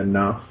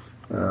enough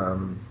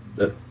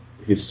that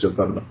he's still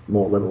got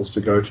more levels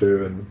to go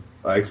to, and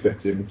I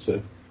expect him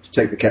to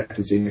take the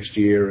captaincy next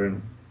year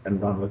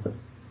and run with it.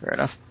 Fair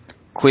enough.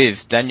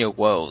 Quiv, Daniel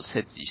Wells,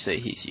 how did you see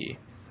his year?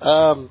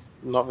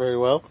 Not very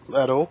well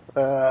at all.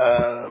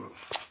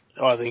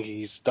 I think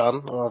he's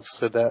done. I've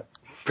said that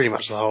pretty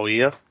much the whole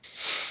year.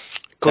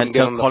 Couldn't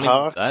get on the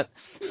park. That.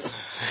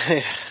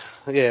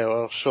 Yeah,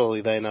 well,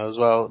 surely they know as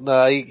well.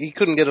 No, he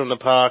couldn't get on the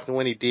park, and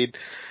when he did,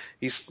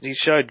 he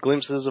showed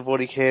glimpses of what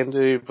he can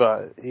do,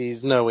 but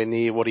he's nowhere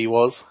near what he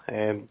was,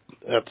 and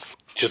that's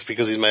just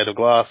because he's made of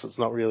glass. It's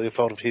not really a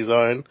fault of his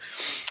own.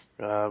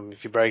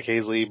 If you break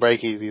easily, you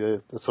break easy.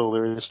 That's all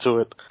there is to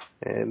it.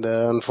 And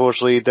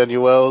unfortunately,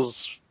 Daniel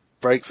Wells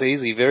breaks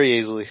easy, very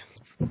easily.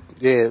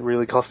 Yeah, it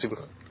really cost him.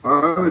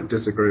 I would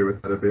disagree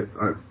with that a bit.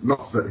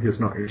 Not that he's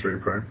not injury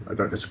prone. I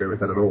don't disagree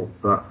with that at all.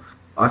 But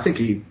I think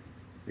he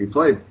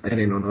played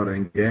 18 or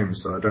 19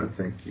 games, so I don't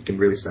think you can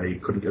really say he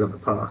couldn't get on the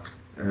park.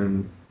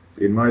 And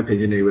in my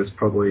opinion, he was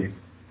probably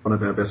one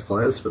of our best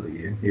players for the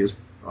year.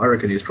 I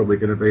reckon he's probably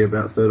going to be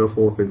about 3rd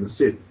or 4th in the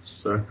sit.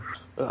 So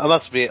I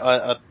must admit,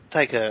 I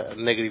take a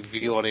negative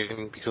view on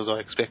him because I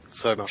expect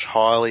so much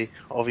highly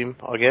of him,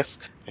 I guess.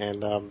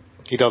 And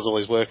he does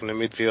always work in the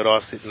midfield. I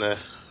sit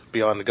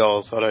behind the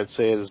goals, so I don't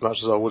see it as much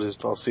as I would if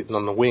I was sitting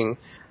on the wing.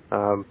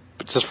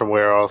 But just from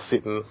where I was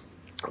sitting,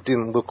 it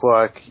didn't look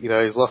like,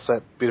 he's lost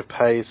that bit of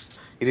pace.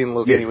 He didn't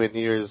look anywhere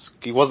near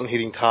he wasn't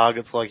hitting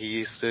targets like he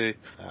used to.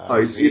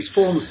 His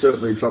form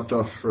certainly dropped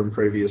off from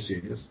previous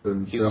years.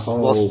 And he's the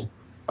whole lost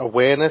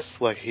awareness,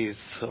 like his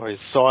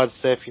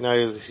sidestep,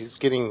 he's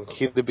getting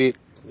hit a bit.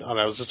 I don't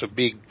know, it was just a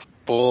big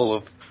ball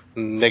of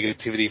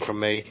negativity from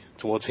me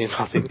towards him,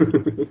 I think.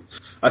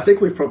 I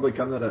think we've probably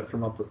come at it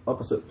from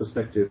opposite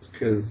perspectives,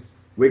 because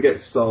we get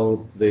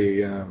sold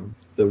the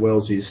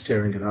Wellsies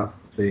tearing it up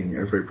thing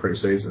every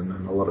pre-season,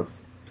 and a lot of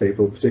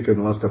people, particularly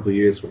in the last couple of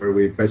years where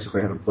we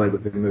basically haven't played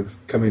with him, have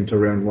come into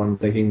round 1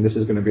 thinking this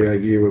is going to be our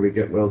year where we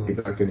get Wellesley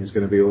back and he's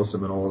going to be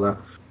awesome and all of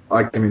that.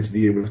 I came into the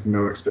year with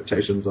no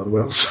expectations on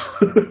Wells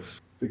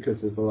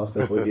because of the last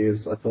couple of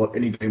years. I thought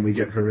any game we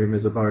get from him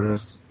is a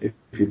bonus. If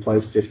he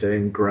plays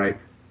 15, great.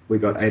 We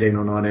got 18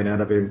 or 19 out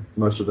of him.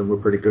 Most of them were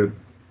pretty good.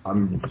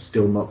 I'm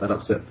still not that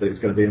upset that he's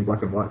going to be in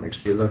black and white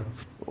next year, though.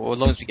 Well, as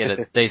long as we get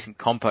a decent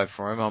compo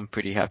for him, I'm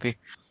pretty happy.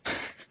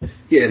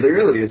 Yeah, the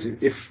reality is,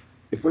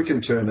 if we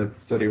can turn a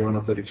 31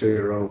 or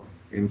 32-year-old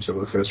into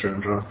a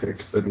first-round draft pick,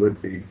 then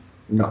we'd be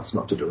nuts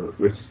not to do it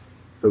with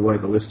the way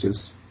the list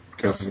is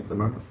going at the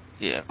moment.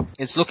 Yeah.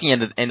 It's looking at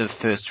the end of the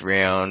first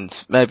round,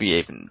 maybe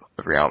even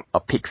around a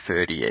pick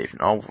 30 even.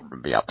 I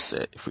wouldn't be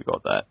upset if we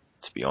got that,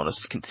 to be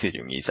honest,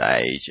 considering his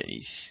age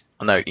and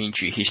I know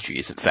injury history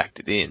isn't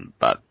factored in,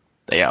 but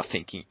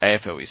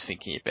AFL is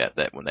thinking about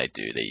that when they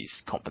do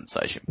these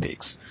compensation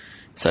picks.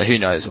 So who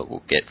knows what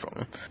we'll get from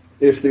him.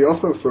 If the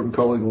offer from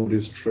Collingwood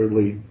is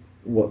truly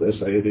what they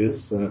say it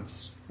is, then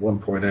it's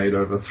 1.8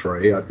 over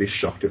 3, I'd be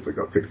shocked if we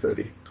got pick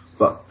 30.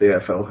 But the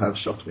AFL have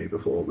shocked me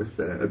before with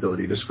their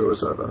ability to screw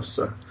us over,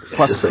 so...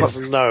 Plus,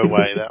 no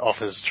way that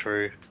offer's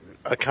true.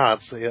 I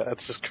can't see it.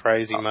 It's just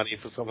crazy money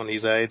for someone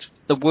his age.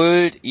 The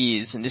word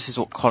is, and this is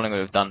what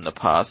Collingwood have done in the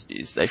past,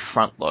 is they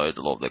front load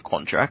a lot of their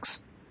contracts.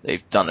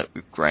 They've done it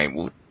with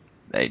Greenwood.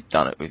 They've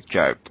done it with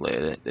Joe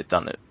Blair. They've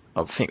done it,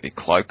 I think, with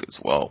Cloak as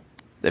well.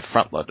 They've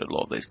front loaded a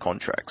lot of these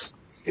contracts.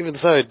 Even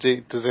so,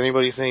 does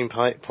anybody see him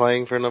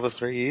playing for another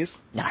 3 years?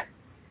 No.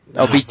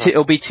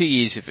 It'll be 2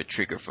 years with a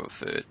trigger for a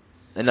third.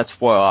 And that's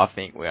why I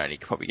think we only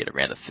probably get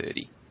around the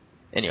 30.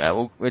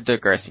 Anyway, we're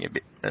digressing a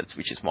bit,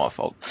 which is my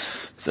fault.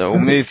 So we'll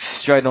move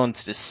straight on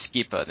to the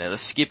skipper. Now, the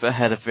skipper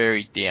had a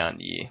very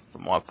down year,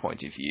 from my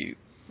point of view.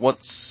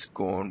 What's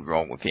gone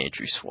wrong with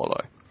Andrew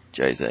Swallow,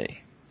 Jay-Z?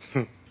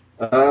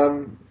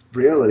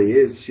 Reality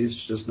is, he's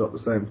just not the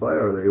same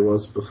player that he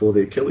was before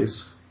the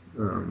Achilles.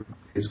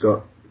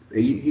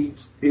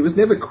 He was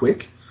never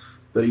quick,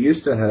 but he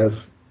used to have,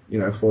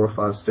 4 or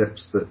 5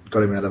 steps that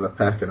got him out of a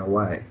pack and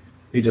away.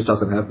 He just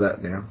doesn't have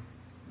that now.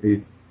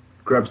 He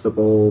grabs the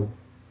ball,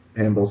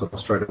 handballs off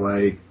straight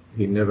away.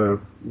 He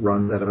never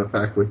runs out of a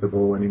pack with the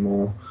ball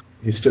anymore.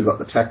 He's still got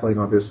the tackling,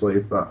 obviously,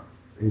 but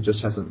he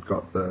just hasn't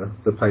got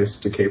the pace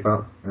to keep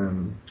up,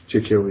 and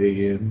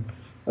particularly in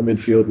a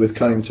midfield with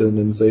Cunnington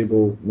and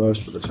Zeeble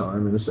most of the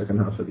time in the second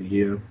half of the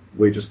year.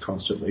 We just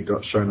constantly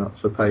got shown up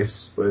for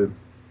pace, where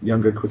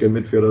younger, quicker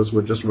midfielders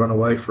would just run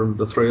away from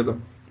the three of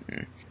them.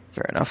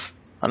 Fair enough.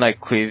 I know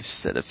Quiv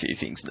said a few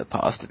things in the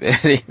past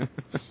about him.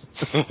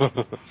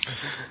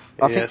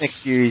 I think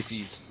next year is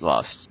his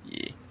last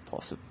year,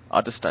 possible.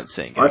 I just don't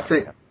see him going.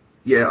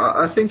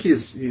 I think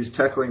his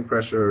tackling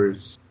pressure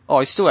is...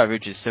 Oh, he still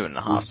averages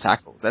 7.5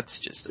 tackles. That's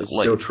just elite.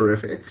 Still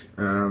terrific.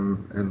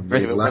 And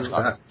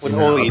When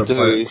all you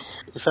do,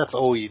 if that's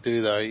all you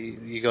do though,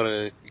 you got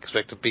to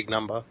expect a big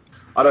number.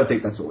 I don't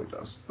think that's all he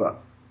does,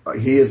 but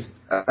he is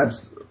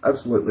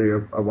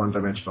absolutely a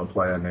one-dimensional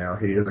player now.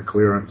 He is a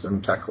clearance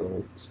and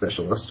tackle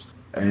specialist,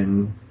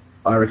 and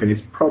I reckon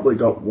he's probably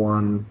got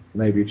 1,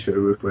 maybe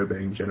 2, if we're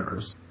being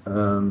generous,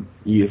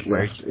 years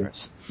left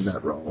in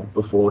that role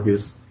before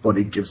his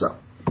body gives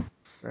up.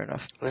 Fair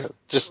enough.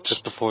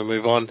 Just before we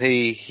move on,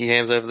 he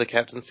hands over the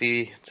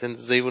captaincy to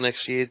Zeeble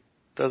next year,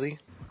 does he?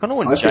 I kind of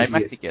want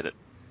J-Mac to get it.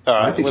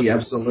 I think he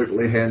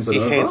absolutely hands it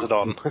over. He hands it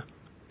on.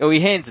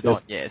 He hands it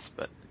on, yes,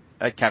 but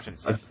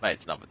captaincy,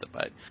 it's another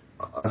debate.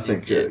 I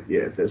think,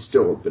 there's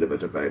still a bit of a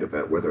debate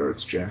about whether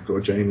it's Jack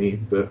or Jamie,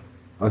 but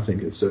I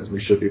think it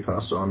certainly should be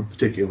passed on,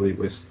 particularly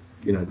with,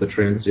 the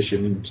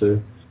transition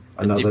into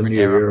another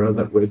new era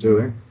that we're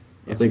doing.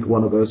 Yep. I think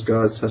one of those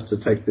guys has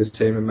to take this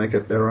team and make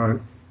it their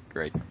own.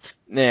 Great.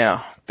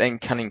 Now, Ben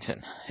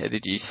Cunnington,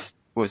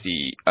 was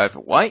he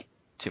overweight,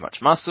 too much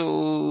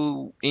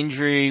muscle,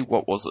 injury,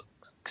 what was it?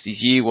 Because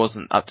his year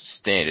wasn't up to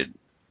standard,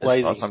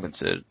 as far as I'm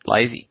concerned.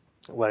 Lazy.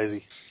 It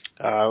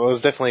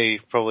was definitely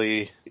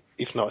probably,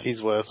 if not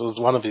his worst, it was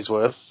one of his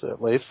worst,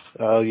 at least,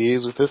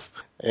 years with this.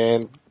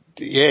 And,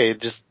 it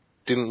just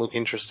didn't look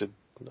interested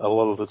a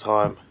lot of the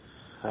time.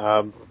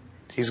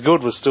 His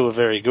good was still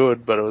very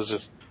good, but it was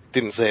just,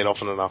 didn't see it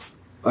often enough.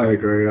 I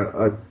agree.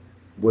 I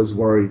was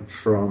worried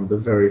from the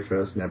very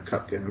first NAB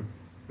Cup game,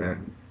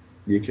 and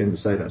you can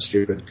say that's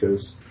stupid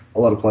because a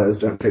lot of players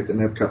don't take the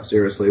NAB Cup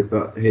seriously,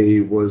 but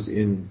he was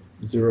in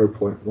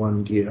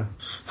 0.1 gear.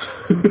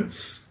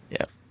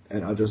 Yeah.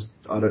 And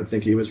I don't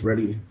think he was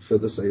ready for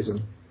the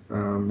season.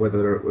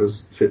 Whether it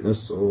was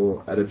fitness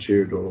or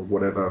attitude or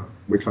whatever,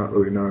 we can't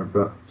really know,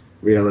 but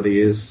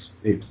reality is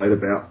he played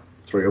about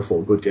 3 or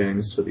 4 good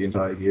games for the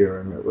entire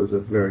year, and it was a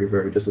very,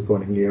 very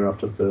disappointing year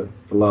after the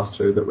last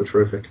 2 that were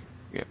terrific.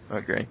 Yeah, I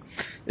agree.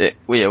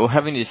 We're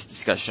having this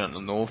discussion on the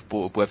North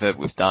Board whether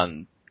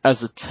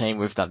as a team,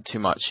 we've done too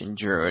much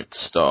endurance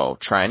style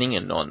training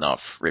and not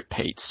enough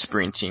repeat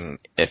sprinting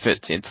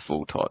efforts,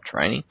 interval type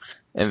training.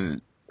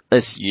 And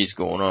as years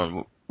gone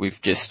on, we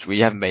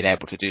haven't been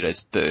able to do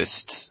those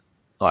bursts,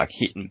 like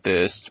hit and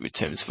burst in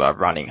terms of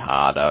running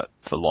harder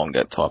for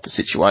longer type of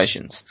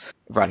situations,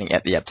 running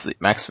at the absolute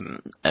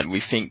maximum. And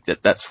we think that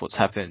that's what's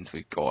happened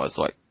with guys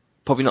like,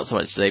 probably not so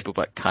much Zeeble,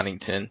 but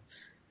Cunnington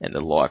and the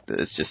like,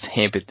 that it's just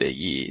hampered their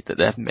year, that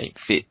they haven't been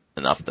fit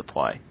enough to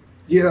play.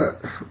 Yeah,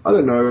 I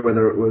don't know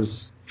whether it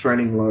was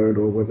training load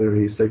or whether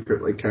he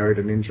secretly carried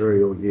an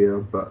injury all year,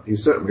 but he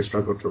certainly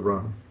struggled to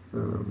run.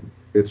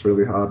 It's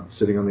really hard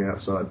sitting on the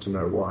outside to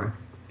know why.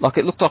 Like,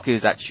 it looked like he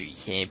was actually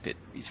hampered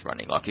his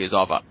running. Like, he was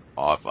either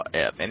out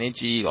of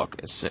energy, like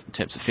in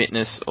terms of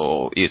fitness,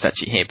 or he was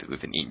actually hampered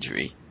with an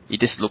injury. He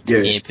just looked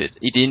hampered.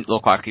 He didn't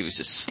look like he was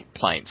just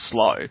playing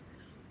slow.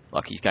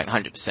 Like, he's going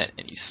 100%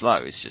 and he's slow.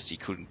 It's just he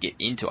couldn't get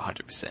into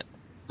 100%.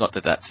 Not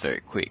that that's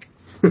very quick.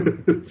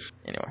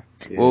 Anyway,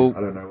 Yeah, well,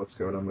 I don't know what's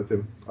going on with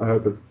him. I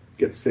hope it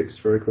gets fixed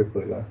very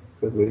quickly though,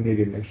 because we need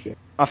him next year.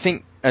 I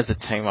think as a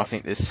team, I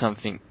think there's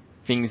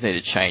things need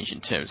to change in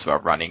terms of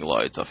our running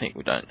loads. I think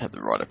we don't have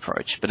the right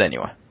approach. But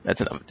anyway,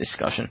 that's another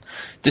discussion.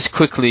 Just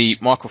quickly,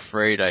 Michael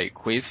Friede,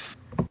 Quiv,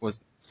 how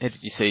did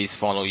you see his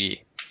final year?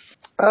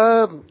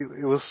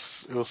 It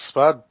was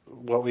Spud.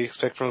 What we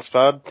expect from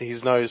Spud.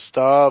 He's no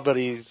star, but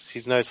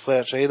he's no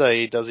slouch either.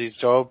 He does his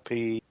job.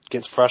 He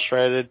gets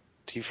frustrated.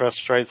 He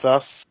frustrates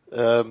us.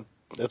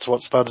 That's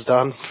what Spud's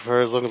done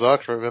for as long as I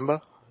can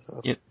remember.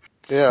 Yep.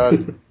 Yeah,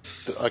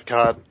 I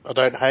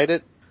don't hate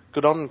it.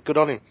 Good on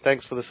him.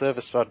 Thanks for the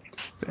service, Spud.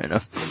 Fair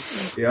enough.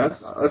 Yeah,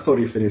 I thought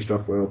he finished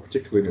off well,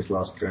 particularly in his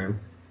last game.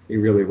 He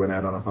really went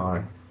out on a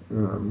high.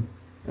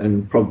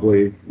 And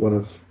probably one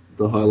of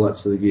the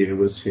highlights of the year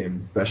was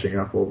him bashing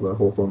up all the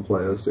Hawthorn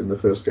players in the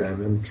first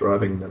game and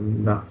driving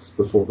them nuts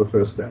before the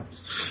first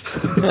bounce.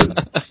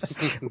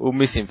 We'll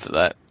miss him for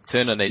that.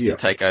 Turner needs to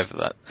take over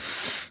that.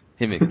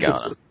 Him and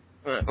Garner.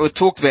 We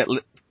talked about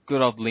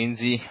good old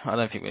Lindsay. I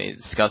don't think we need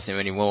to discuss him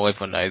anymore.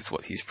 Everyone knows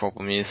what his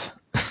problem is.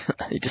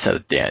 He just had a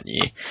down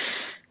year.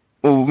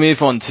 We'll move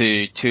on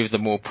to two of the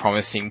more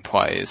promising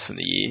players from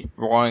the year,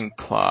 Ryan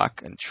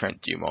Clark and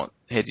Trent Dumont.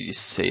 How did you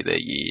see their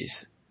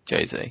years,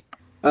 Jay-Z?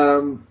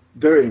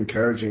 Very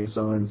encouraging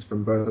signs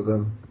from both of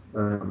them.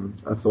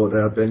 I thought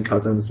Ben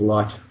Cousins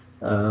light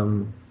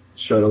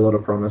showed a lot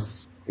of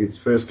promise. His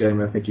first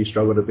game, I think he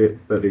struggled a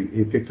bit, but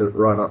he picked it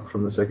right up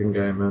from the second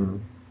game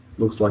and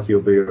looks like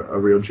he'll be a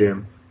real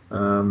gem.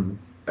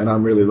 And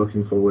I'm really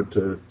looking forward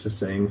to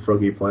seeing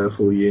Froggy play a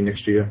full year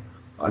next year.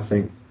 I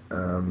think,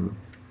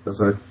 as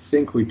I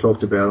think we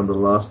talked about on the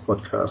last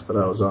podcast that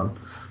I was on,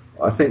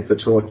 I think the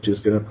torch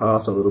is going to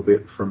pass a little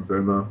bit from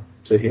Boomer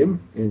to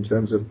him in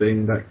terms of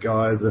being that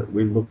guy that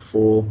we look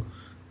for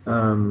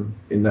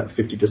in that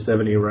 50 to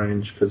 70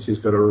 range, because he's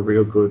got a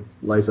real good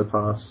laser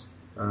pass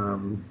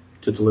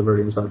to deliver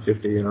it inside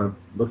 50, and I'm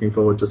looking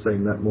forward to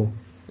seeing that more.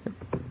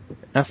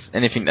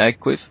 Anything to add,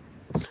 Quiv?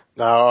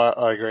 No,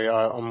 I agree.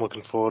 I'm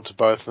looking forward to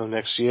both of them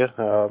next year.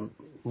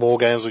 More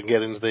games we can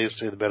get into these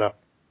two, the better.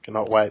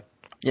 Cannot wait.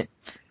 Yeah.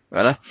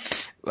 Right.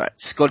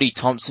 Scotty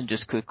Thompson,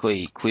 just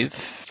quickly, Quiv.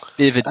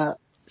 Bit of an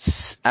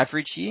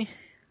average year?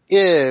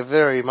 Yeah,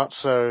 very much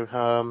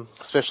so,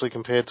 especially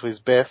compared to his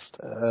best.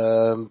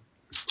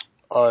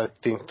 I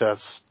think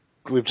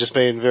we've just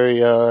been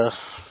very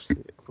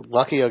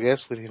lucky, I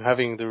guess, with him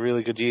having the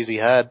really good years he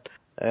had,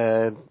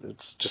 and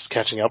it's just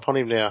catching up on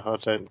him now. I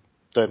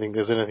don't think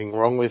there's anything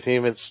wrong with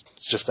him. It's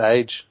just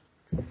age.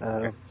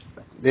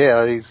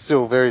 Yeah, he's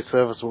still a very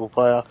serviceable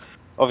player.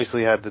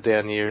 Obviously had the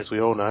down year, as we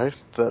all know,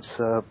 but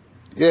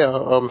yeah,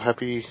 I'm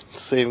happy to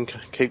see him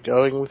keep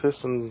going with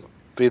us and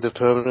be the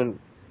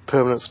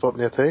permanent spot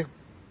in our team.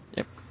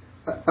 Yep.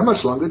 How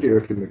much longer do you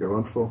reckon to go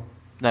on for?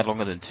 No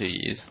longer than 2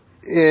 years.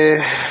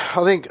 Yeah,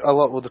 I think a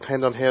lot will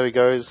depend on how he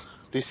goes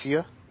this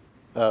year,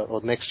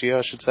 or next year,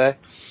 I should say.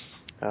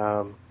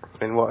 How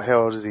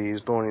old is he? He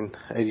was born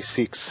in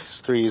 86.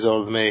 He's 3 years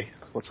older than me.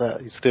 What's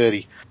that? He's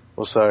 30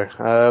 or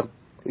so.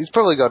 He's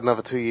probably got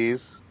another 2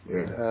 years.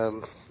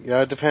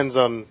 Yeah. It depends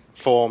on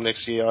form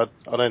next year.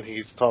 I don't think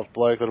he's the type of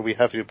bloke that'll be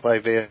happy to play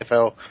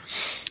VFL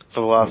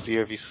for the last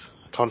year of his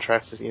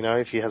contract,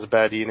 if he has a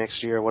bad year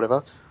next year or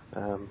whatever.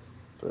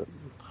 But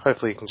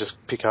hopefully he can just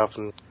pick up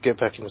and get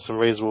back into some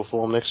reasonable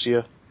form next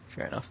year.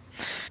 Fair enough.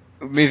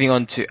 Moving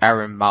on to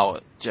Aaron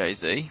Mullett,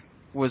 Jay-Z.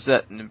 Was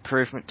that an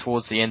improvement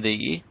towards the end of the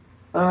year?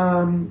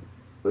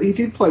 He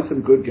did play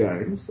some good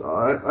games.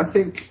 I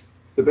think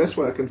the best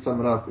way I can sum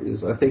it up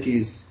is I think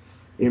he's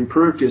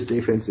improved his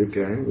defensive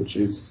game, which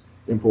is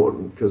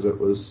important because it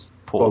was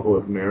boggle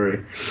of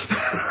Mary.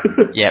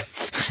 Yep.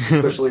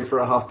 Especially for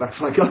a halfback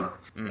flanker.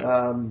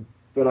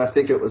 But I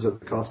think it was at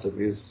the cost of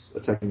his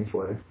attacking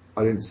flair.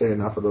 I didn't see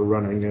enough of the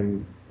running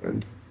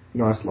and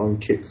nice long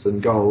kicks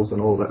and goals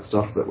and all that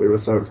stuff that we were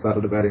so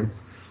excited about him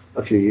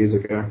a few years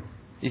ago.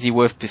 Is he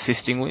worth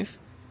persisting with?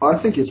 I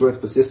think he's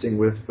worth persisting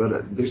with, but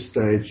at this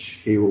stage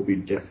he will be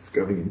depth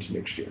going into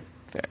next year.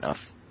 Fair enough.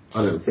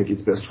 I don't think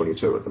he's best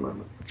 22 at the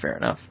moment. Fair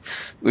enough.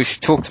 We've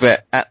talked about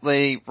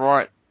Atley,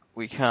 right?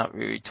 We can't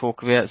really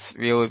talk about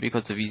really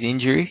because of his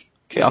injury.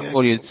 I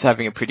thought he was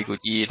having a pretty good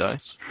year though.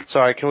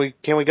 Sorry, can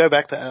we go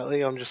back to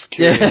Atley? I'm just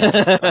curious.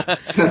 Yeah.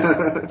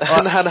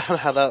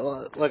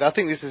 No. Like, I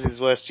think this is his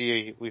worst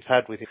year we've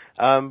had with him.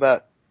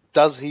 But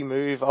does he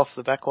move off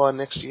the back line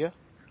next year?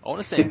 I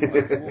want to see him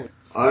go forward.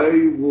 I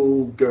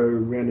will go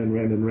round and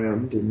round and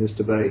round in this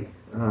debate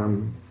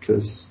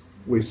because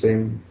we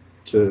seem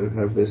to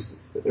have this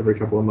every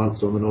couple of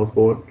months on the North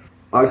board.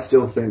 I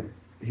still think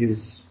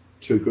he's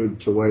too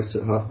good to waste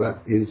at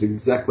halfback. He's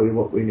exactly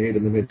what we need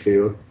in the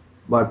midfield.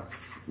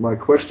 My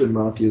question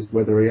mark is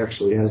whether he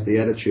actually has the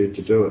attitude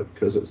to do it,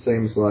 because it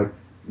seems like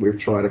we've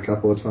tried a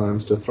couple of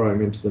times to throw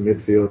him into the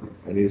midfield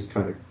and he's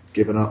kind of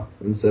given up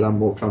and said, I'm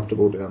more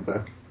comfortable down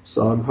back.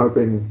 So I'm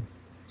hoping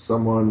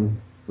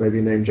someone,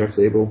 maybe named Jack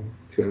Siebel,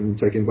 can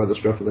take him by the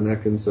scruff of the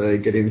neck and say,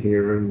 get in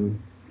here and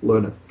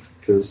learn it.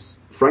 Because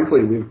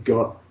frankly, we've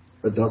got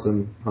a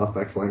dozen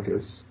halfback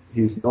flankers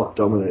he's not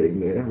dominating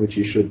there, which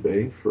he should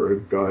be for a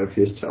guy of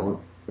his talent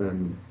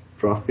and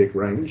draft pick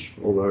range,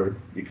 although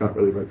you can't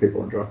really rate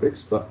people on draft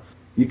picks, but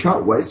you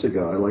can't waste a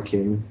guy like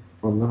him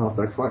on the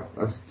halfback flank.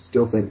 I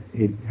still think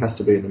he has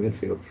to be in the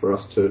midfield for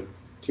us to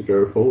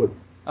go forward.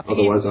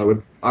 Otherwise,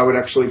 I would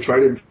actually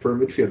trade him for a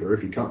midfielder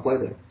if he can't play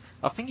there.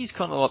 I think he's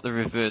kind of like the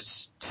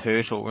reverse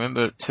Turtle.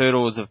 Remember,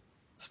 Turtle was a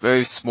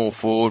very small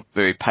forward,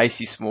 very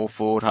pacey small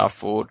forward, half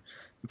forward.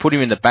 We put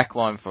him in the back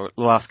line for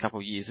the last couple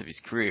of years of his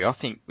career. I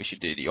think we should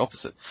do the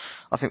opposite.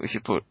 I think we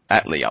should put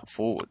Atley up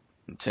forward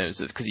in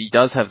terms of, because he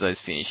does have those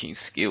finishing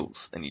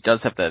skills and he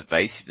does have that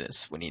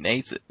evasiveness when he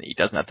needs it. He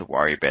doesn't have to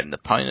worry about an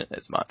opponent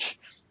as much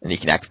and he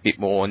can act a bit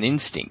more on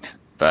instinct.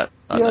 But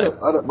I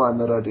don't mind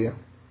that idea.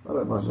 I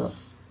don't mind that.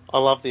 I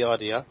love the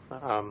idea.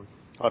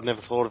 I'd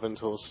never thought of it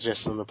until it was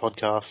suggested on the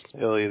podcast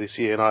earlier this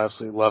year, and I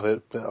absolutely love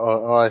it. But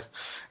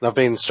I've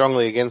been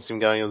strongly against him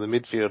going into the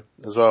midfield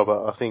as well,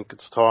 but I think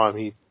it's time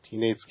he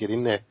needs to get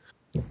in there.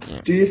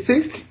 Do you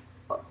think,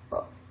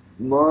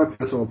 my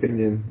personal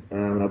opinion,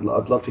 and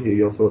I'd love to hear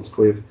your thoughts,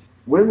 Quiv,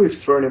 when we've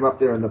thrown him up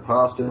there in the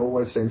past, it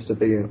always seems to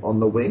be on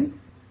the wing.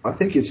 I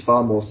think he's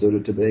far more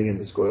suited to being in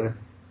the square.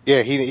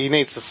 Yeah, he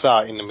needs to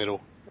start in the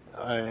middle,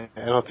 and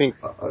I think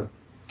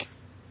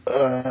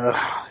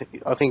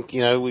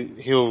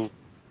he'll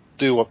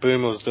do what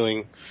Boomer was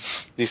doing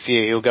this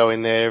year. He'll go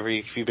in there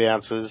every few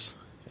bounces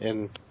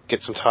and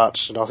get some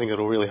touch, and I think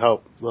it'll really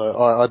help.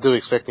 I do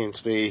expect him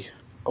to be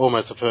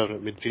almost a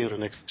permanent midfielder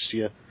next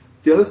year.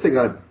 The other thing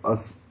I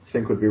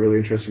think would be really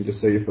interesting to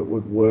see if it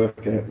would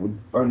work, and it would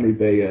only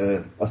be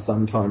a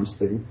sometimes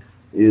thing,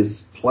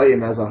 is play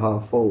him as a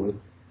half forward,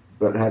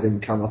 but have him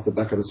come off the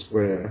back of the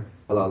square,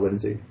 a la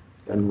Lindsay,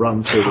 and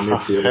run through the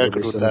midfield. How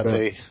good would that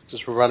be?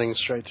 Just running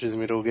straight through the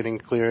middle, getting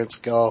clearance,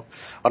 goal.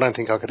 I don't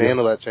think I could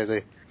handle that,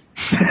 Jay-Z.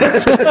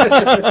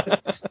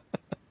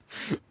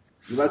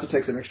 You'll have to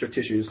take some extra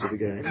tissues to the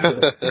game.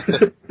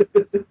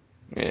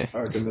 Yeah. I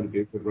reckon that'd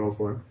be a good role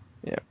for him.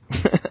 Yeah.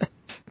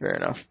 Fair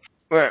enough.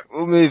 Alright,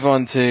 we'll move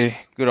on to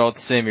good old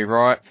Sammy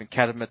Wright from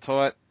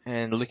Catamatite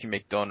and Lucky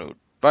McDonald.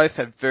 Both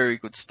had very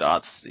good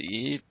starts the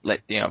year,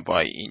 let down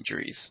by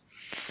injuries.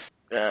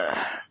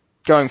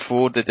 Going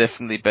forward, they're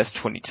definitely best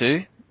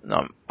 22.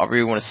 I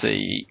really want to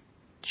see,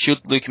 should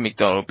Lucky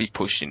McDonald be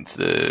pushed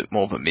into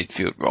more of a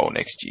midfield role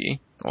next year,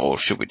 or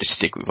should we just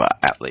stick with our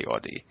Atley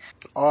idea?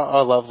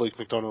 I love Luke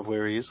McDonald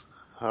where he is.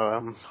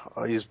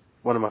 He's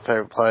one of my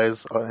favourite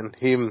players, and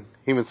him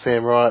and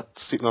Sam Wright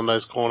sitting on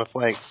those corner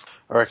flanks,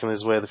 I reckon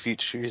is where the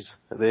future is.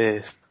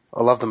 There,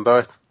 I love them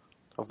both.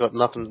 I've got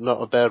not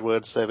a bad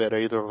word to say about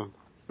either of them.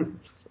 Fair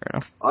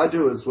enough. I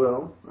do as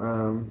well.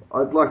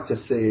 I'd like to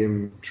see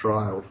him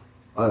trialled.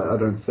 I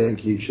don't think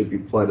he should be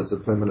played as a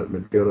permanent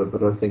midfielder,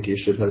 but I think he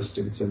should have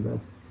stints in there.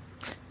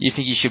 You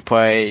think he should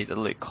play the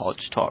Luke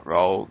Hodge type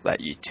role,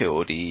 that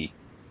utility,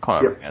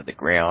 kind of around the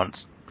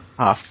grounds,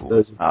 half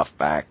full, half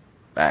back,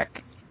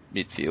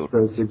 midfield?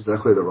 That's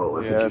exactly the role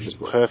I think he should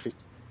play. Perfect.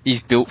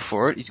 He's built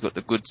for it. He's got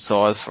the good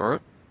size for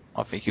it.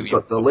 I think he's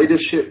got the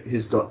leadership.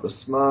 He's got the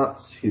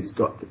smarts. He's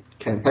got the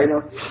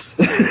campaigner.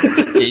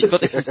 He's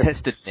got the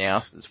contested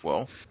nous as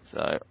well.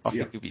 So I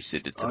think he'll be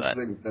suited to that. I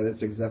think that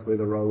is exactly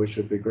the role we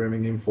should be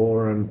grooming him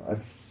for, and I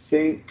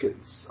think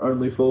it's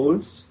only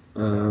forwards.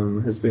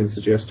 Has been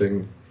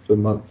suggesting for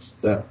months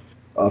that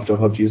after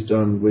Hodgie's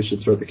done, we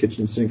should throw the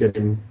kitchen sink at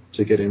him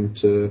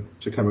to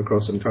come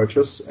across and coach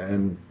us,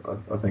 and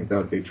I think that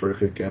would be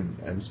terrific,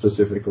 and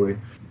specifically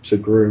to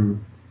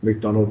groom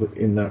McDonald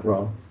in that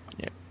role.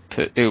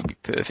 It'll be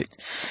perfect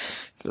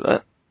for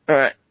that.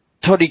 Alright.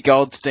 Toddy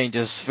Goldstein,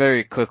 just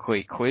very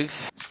quickly, Quiv.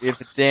 You have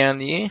a down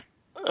year?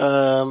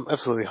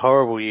 Absolutely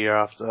horrible year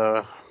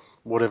after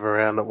whatever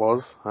round it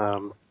was.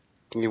 When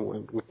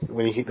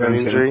he hit that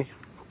injury.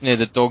 Yeah,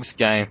 the Dogs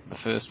game, the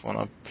first one,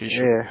 I'm pretty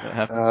sure that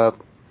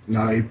happened.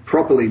 No, he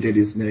properly did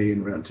his knee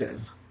in round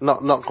 10.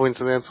 Not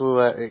coincidental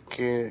that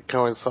it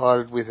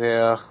coincided with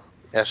our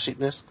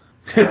shitness.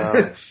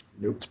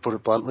 Nope. To put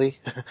it bluntly.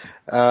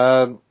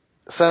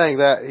 Saying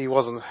that,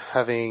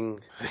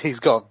 he's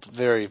got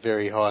very,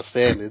 very high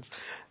standards.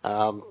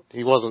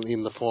 He wasn't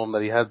in the form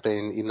that he had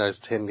been in those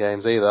 10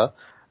 games either.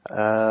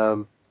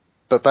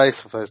 But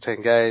based off those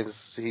 10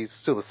 games, he's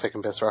still the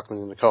second best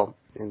ruckman in the comp.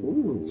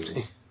 Ooh.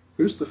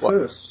 Who's the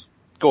first?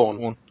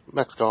 Gawn.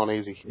 Max Gawn,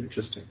 easy.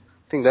 Interesting.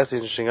 I think that's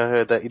interesting. I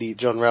heard that idiot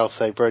John Ralph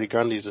say Brody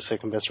Grundy's the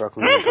second best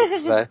ruckman in the comp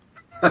today.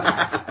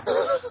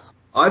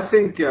 I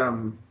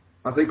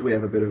think we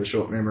have a bit of a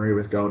short memory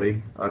with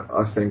Goldie.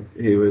 I think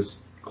he was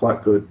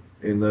quite good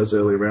in those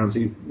early rounds.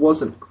 He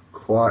wasn't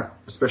quite,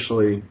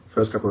 especially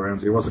first couple of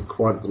rounds, he wasn't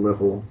quite at the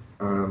level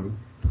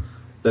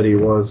that he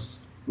was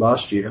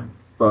last year,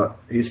 but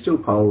he still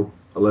polled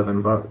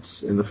 11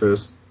 votes in the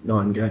first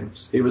 9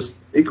 games. He was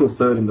equal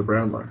third in the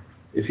Brownlow.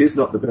 If he's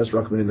not the best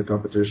ruckman in the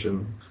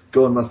competition,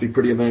 Gordon must be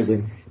pretty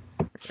amazing.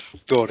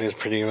 Gordon is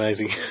pretty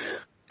amazing.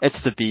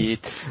 It's the beard.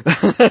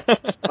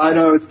 I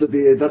know it's the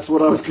beard. That's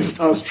what I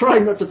was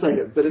trying not to say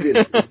it, but it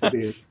is. It's the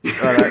beard.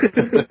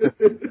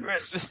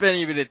 Right. We're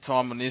spending a bit of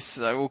time on this,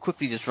 so we'll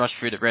quickly just rush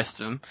through the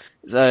rest of them.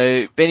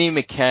 So, Benny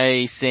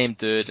McKay, Sam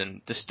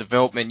Durden, just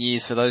development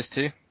years for those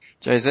two.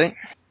 Jay-Z?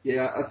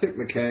 Yeah, I think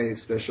McKay,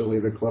 especially,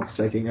 the club's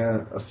taking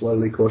a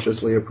slowly,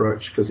 cautiously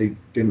approach because he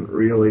didn't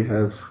really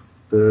have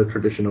the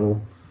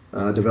traditional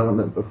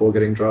development before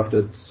getting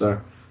drafted. So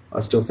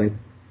I still think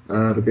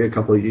it'll be a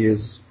couple of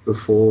years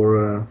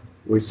before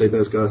we see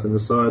those guys in the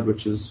side,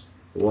 which is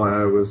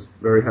why I was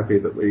very happy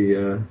that we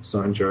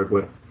signed Jared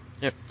Webb.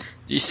 Yep.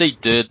 Do you see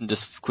Durden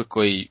just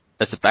quickly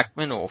as a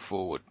backman or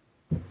forward?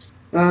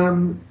 I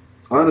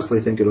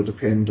honestly think it'll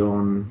depend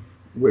on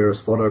where a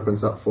spot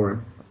opens up for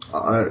him.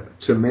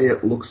 To me,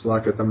 it looks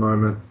like at the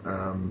moment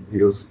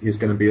he's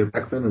going to be a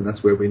backman, and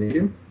that's where we need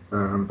him.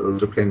 But it'll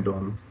depend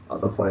on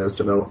other players'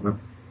 development.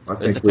 I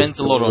think it depends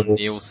a lot on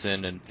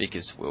Nielsen and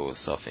Vickers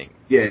Wills, I think.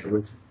 Yeah,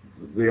 with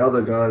the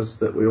other guys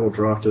that we all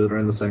drafted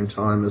around the same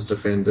time as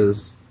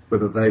defenders,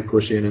 whether they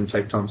push in and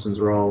take Thompson's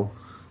role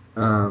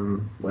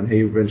when he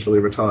eventually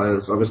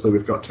retires. Obviously,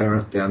 we've got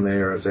Tarrant down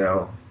there as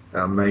our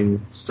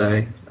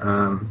mainstay.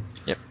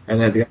 Yep.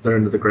 And at the other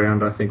end of the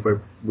ground, I think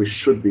we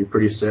should be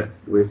pretty set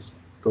with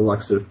the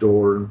likes of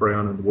Dorr and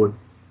Brown and Wood.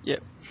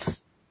 Yep.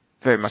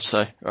 Very much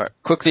so. Alright,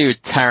 quickly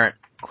with Tarrant.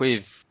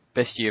 Quiv,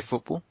 best year of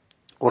football?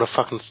 What a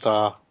fucking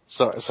star.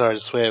 Sorry to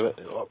swear,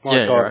 but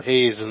my God, right.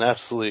 He is an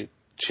absolute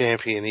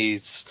champion.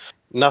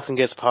 Nothing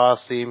gets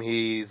past him.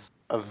 He's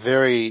a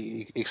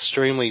very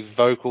extremely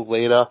vocal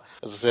leader.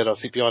 As I said, I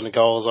sit behind the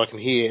goals. I can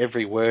hear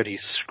every word he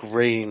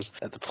screams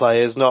at the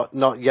players, not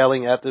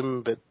yelling at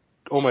them, but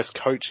almost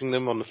coaching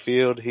them on the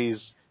field.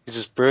 He's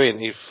just brilliant.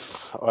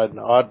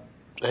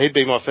 He'd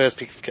be my first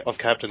pick of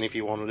captain if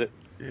you wanted it.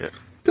 Yeah.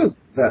 Isn't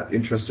that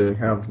interesting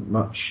how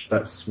much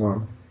that's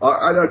swung?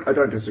 I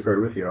don't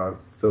disagree with you. I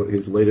thought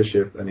his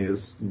leadership and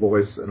his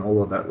voice and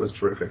all of that was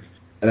terrific.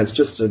 And it's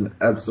just an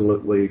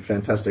absolutely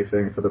fantastic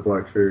thing for the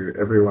bloke who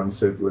everyone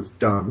said was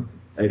done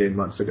 18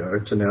 months ago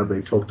to now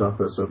be talked up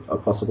as a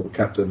possible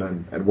captain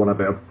and one of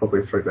our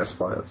probably 3 best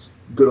players.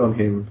 Good on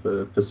him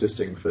for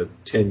persisting for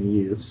 10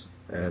 years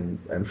and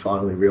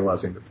finally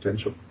realising the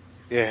potential.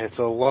 Yeah, it's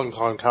a long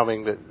time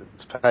coming, but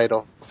it's paid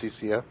off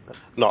this year.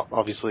 Not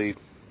for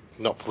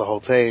the whole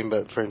team,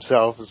 but for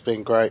himself. It's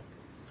been great.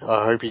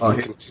 I hope he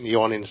can continue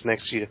on into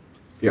next year.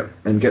 Yep,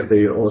 and get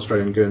the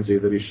All-Australian Guernsey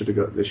that he should have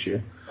got this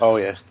year. Oh,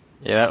 yeah.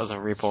 Yeah, that was a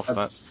rip-off.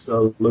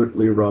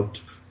 Absolutely robbed.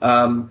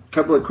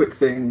 Couple of quick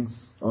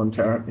things on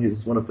Tarrant.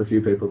 He's one of the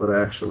few people that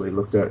I actually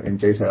looked at in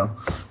detail.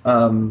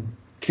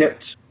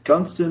 Kept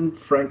Gunston,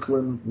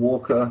 Franklin,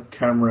 Walker,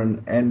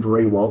 Cameron and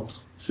Rewalt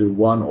to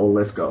 1 or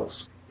less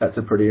goals. That's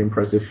a pretty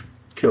impressive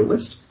kill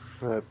list.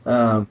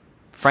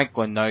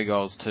 Franklin, no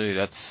goals too.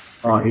 That's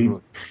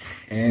good.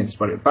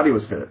 And Buddy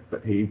was hurt,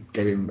 but he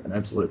gave him an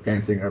absolute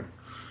pantsing. I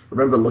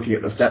remember looking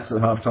at the stats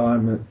at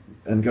half-time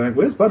and going,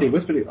 where's Buddy?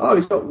 Oh,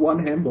 he's got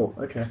 1 handball.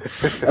 Okay.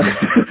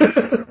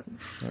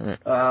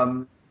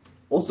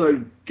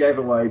 Also gave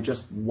away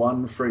just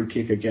 1 free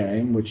kick a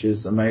game, which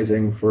is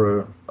amazing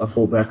for a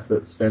fullback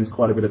that spends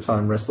quite a bit of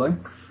time wrestling.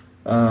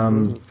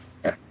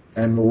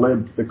 And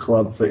led the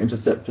club for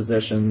intercept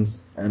possessions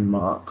and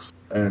marks.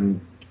 And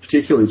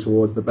particularly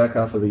towards the back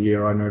half of the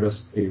year, I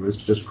noticed he was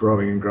just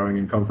growing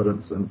in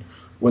confidence. And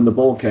when the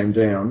ball came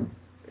down,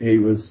 he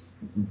was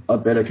a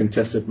better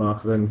contested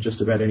mark than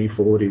just about any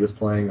forward he was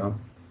playing on.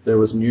 There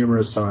was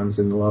numerous times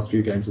in the last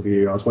few games of the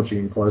year, I was watching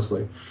him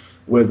closely,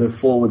 where the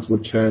forwards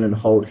would turn and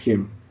hold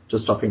him to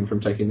stop him from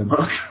taking the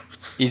mark.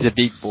 He's a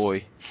big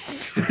boy.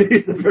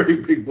 He's a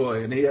very big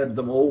boy, and he had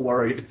them all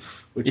worried,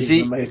 which is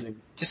amazing.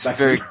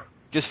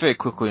 Just very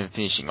quickly and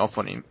finishing off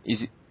on him,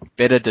 is he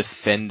better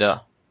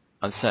defender,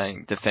 I'm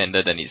saying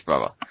defender, than his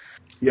brother?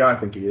 Yeah, I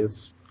think he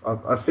is.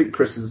 I think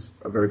Chris is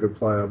a very good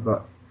player,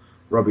 but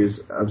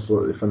Robbie's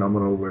absolutely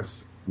phenomenal with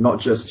not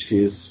just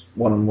his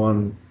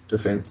one-on-one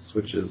defence,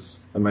 which is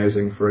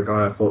amazing for a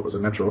guy I thought was a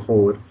natural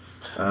forward,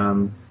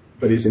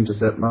 but his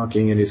intercept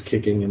marking and his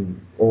kicking and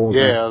all of that.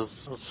 Yeah, I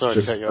was sorry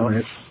to cut you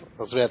off.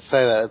 I was about to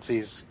say that.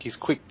 It's his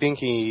quick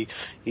thinking.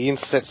 He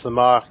intercepts the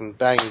mark and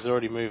bang, he's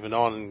already moving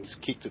on and he's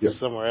kicked it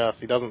somewhere else.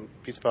 He doesn't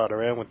piss-part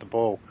around with the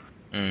ball.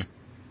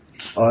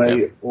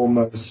 I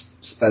almost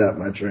spat out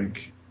my drink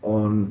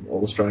on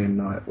All-Australian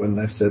night when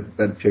they said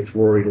they'd picked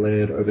Rory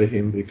Laird over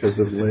him because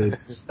of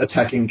Laird's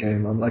attacking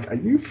game. I'm like, are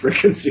you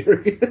freaking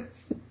serious?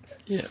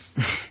 Yeah.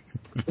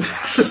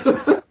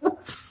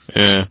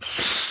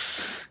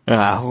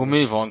 We'll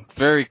move on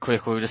very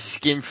quickly. We'll just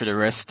skim through the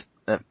rest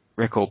at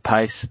record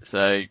pace.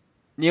 So,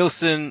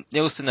 Nielsen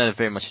had a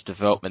very much a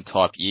development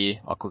type year.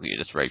 I'll quickly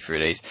just read through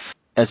these.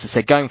 As I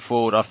said, going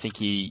forward, I think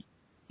he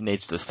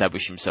needs to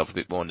establish himself a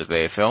bit more in the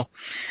VFL.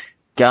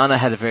 Garner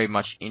had a very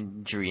much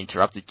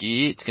injury-interrupted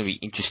year. It's going to be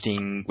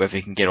interesting whether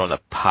he can get on a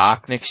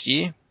park next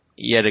year.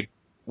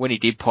 When he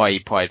did play, he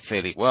played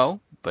fairly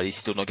well, but he's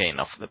still not getting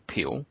enough of the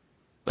pill.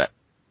 But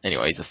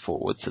anyway, he's a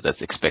forward, so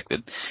that's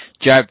expected.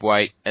 Jared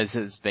Waite, as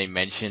has been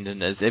mentioned,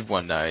 and as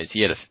everyone knows,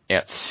 he had an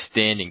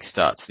outstanding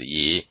start to the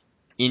year.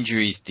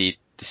 Injuries did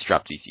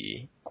disrupt his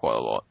year quite a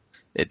lot.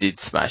 It did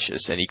smash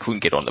us, and he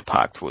couldn't get on the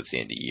park towards the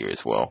end of the year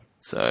as well.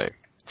 So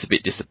it's a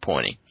bit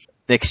disappointing.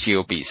 Next year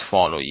will be his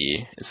final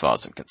year, as far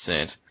as I'm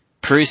concerned.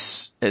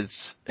 Bruce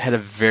has had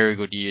a very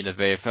good year in the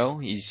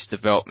VFL. His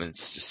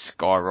development's just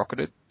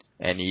skyrocketed,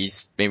 and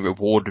he's been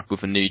rewarded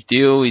with a new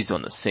deal. He's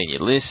on the senior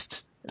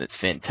list, and it's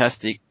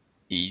fantastic.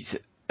 He's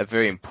a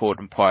very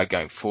important player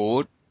going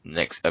forward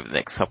over the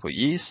next couple of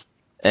years.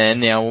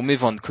 And now we'll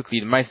move on quickly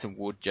to Mason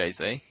Wood,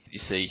 Jay-Z. Did you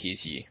see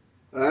his year?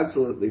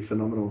 Absolutely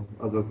phenomenal,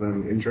 other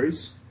than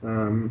injuries.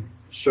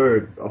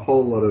 Showed a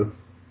whole lot of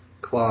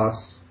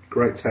class,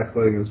 great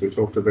tackling, as we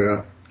talked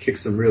about, kicked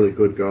some really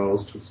good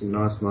goals, took some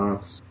nice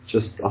marks,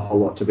 just a whole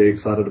lot to be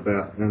excited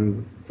about.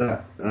 And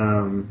that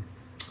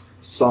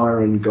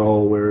siren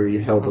goal where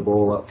he held the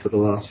ball up for the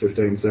last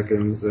 15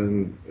 seconds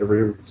and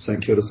every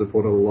St Kilda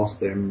supporter lost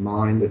their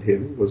mind at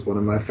him was one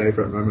of my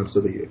favourite moments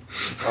of the year.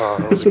 Oh,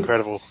 that was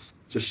incredible.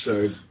 Just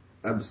showed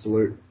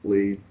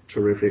absolutely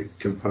terrific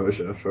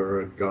composure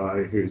for a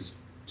guy who's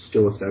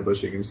still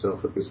establishing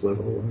himself at this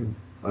level, and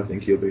I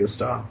think he'll be a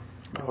star.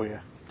 Oh,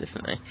 yeah.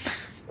 Definitely.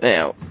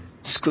 Now,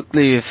 just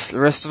quickly with the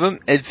rest of them,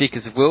 Ed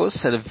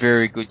Vickers-Willis had a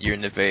very good year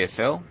in the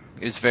VFL.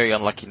 He was very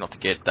unlucky not to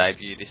get a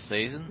debut this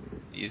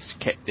season. He was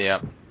kept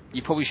out.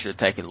 You probably should have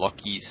taken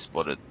Lockie's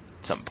spot at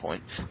some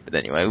point. But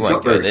anyway, we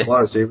won't go there.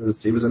 Close.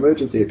 He was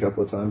emergency a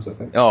couple of times, I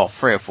think. Oh,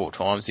 3 or 4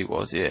 times he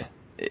was, yeah.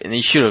 And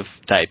he should have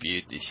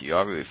debuted this year.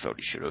 I really felt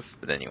he should have.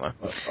 But anyway.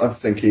 I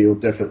think he'll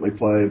definitely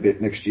play a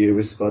bit next year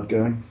with Spud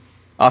going.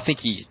 I think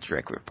he's a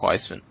direct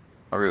replacement.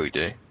 I really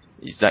do.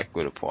 He's that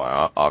good a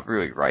player. I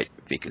really rate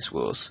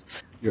Vickers-Willis.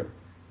 Yeah.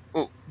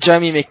 Well,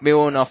 Jamie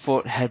McMillan,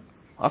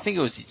 I think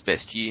it was his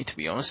best year, to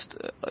be honest.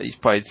 He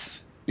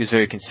was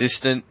very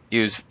consistent.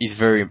 He's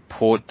very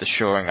important to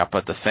shoring up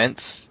a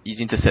defence.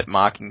 His intercept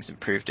marking's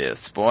improved out of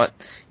spite.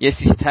 Yes,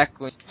 his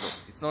tackling,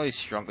 it's not his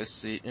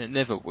strongest, it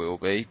never will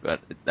be,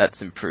 but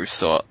that's improved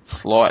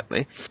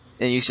slightly.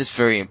 And he's just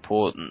very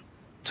important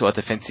to our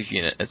defensive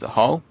unit as a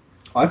whole.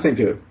 I think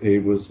he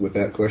was,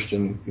 without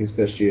question, his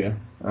best year.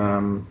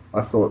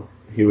 I thought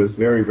he was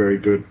very, very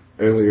good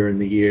earlier in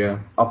the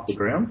year up the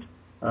ground.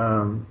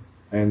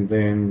 And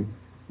then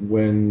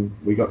when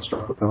we got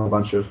struck with a whole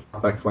bunch of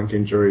back flank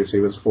injuries, he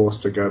was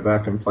forced to go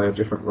back and play a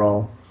different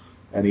role.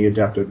 And he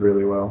adapted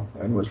really well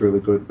and was really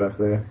good back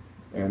there.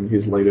 And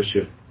his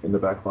leadership in the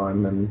back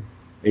line, and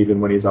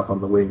even when he's up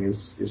on the wing,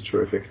 is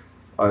terrific.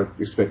 I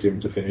expect him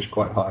to finish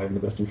quite high in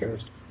the best and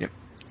fairest. Yep,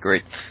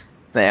 great.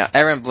 Now,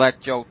 Aaron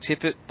Black, Joel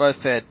Tippett,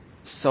 both had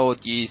solid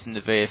years in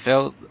the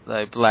VFL,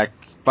 though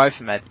both of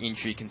them had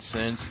injury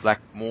concerns, Black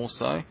more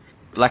so.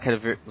 Black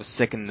was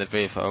second in the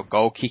VFL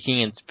goal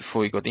kicking and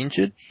before he got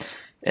injured.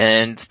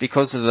 And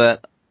because of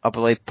that, I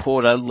believe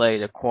Port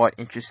Adelaide are quite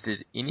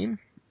interested in him,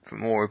 from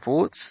more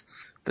reports.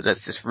 But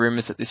that's just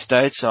rumours at this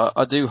stage. So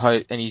I do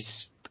hope, and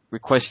he's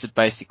requested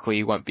basically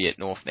he won't be at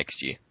North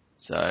next year.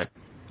 So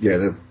yeah,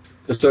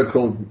 the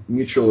so-called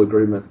mutual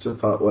agreement to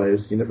part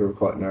ways. You never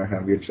quite know how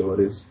mutual it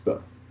is,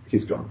 but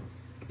he's gone.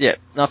 Yeah,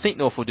 and I think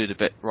North will do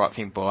the right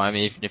thing by him,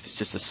 even if it's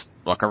just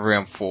like a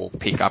round 4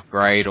 pick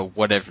upgrade or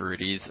whatever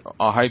it is.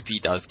 I hope he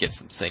does get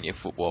some senior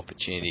football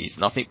opportunities,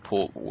 and I think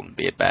Port wouldn't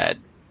be a bad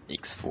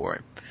mix for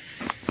him.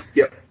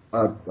 Yep,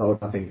 I'll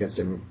nothing against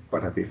him.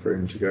 Quite happy for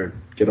him to go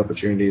get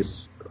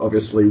opportunities.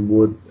 Obviously,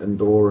 Wood and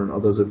Dorr and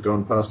others have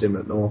gone past him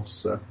at North,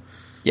 so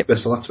yep.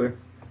 Best of luck to him.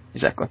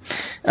 Exactly.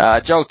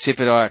 Joel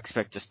Tippett, I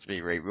expect just to be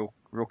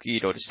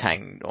rookied or just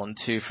hang on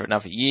to for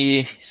another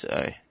year,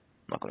 so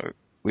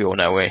we all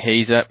know where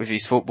he's at with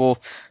his football.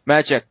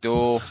 Majak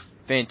Dorr,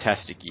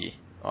 fantastic year.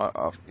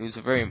 It was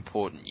a very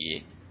important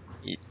year.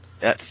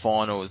 That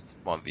final was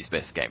one of his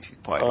best games he's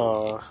played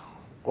all year.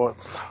 What?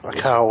 I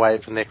can't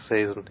wait for next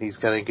season. He's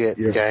going to get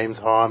game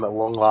time at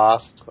long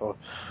last.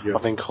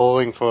 I've been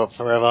calling for it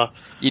forever.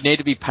 You need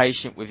to be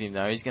patient with him,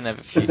 though. He's going to have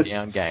a few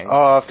down games.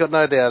 Oh, I've got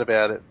no doubt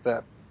about it.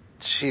 But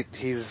shit,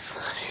 he's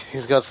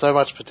got so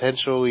much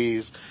potential.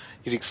 He's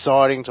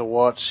exciting to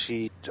watch.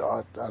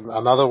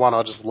 Another one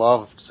I just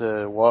love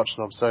to watch,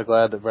 and I'm so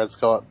glad that Brad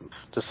Scott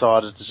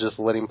decided to just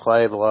let him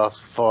play the last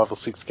 5 or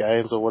 6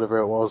 games or whatever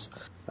it was.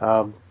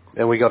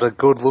 And we got a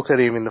good look at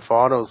him in the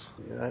finals,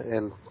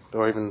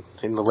 or even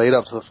in the lead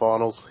up to the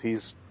finals.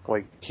 He's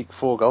kicked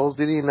 4 goals,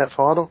 did he, in that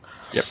final?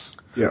 Yep.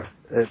 Yeah.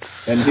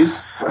 And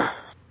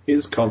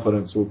his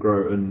confidence will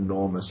grow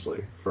enormously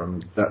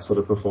from that sort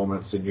of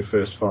performance in your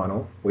first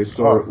final. We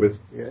saw it with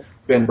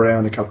Ben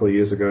Brown a couple of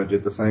years ago,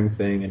 did the same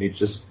thing, and he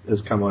just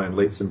has come on in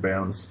leaps and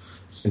bounds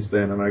since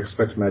then, and I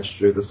expect Madge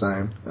to do the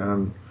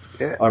same.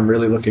 I'm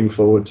really looking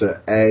forward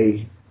to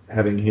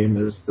having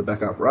him as the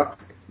backup ruck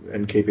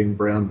and keeping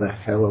Brown the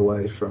hell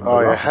away from the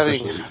ruck,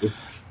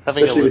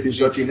 especially with his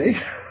dodgy knee.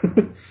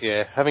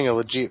 Yeah, having a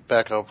legit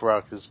backup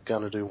ruck is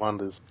going to do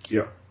wonders.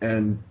 Yeah,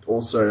 and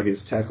also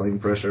his tackling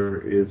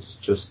pressure is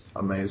just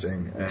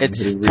amazing. And it's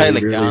he Taylor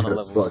really Garner hurts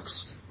levels.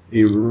 blokes.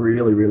 He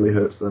really, really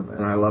hurts them,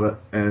 and I love it.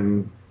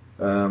 And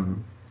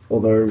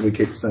although we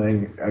keep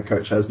saying our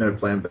coach has no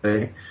plan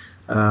B,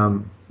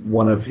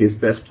 one of his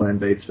best plan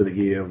Bs for the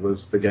year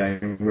was the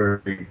game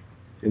where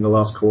he in the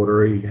last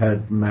quarter, he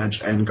had Madge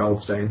and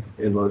Goldstein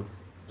in the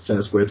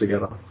centre square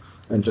together,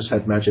 and just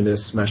had Madge in there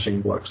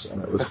smashing blokes,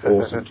 and it was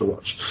awesome to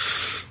watch.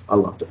 I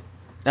loved it.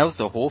 That was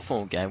the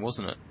Hawthorn game,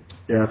 wasn't it?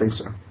 Yeah, I think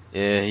so.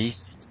 Yeah, he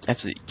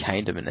absolutely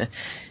caned him in there.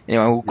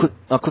 Anyway,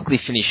 I'll quickly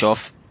finish off.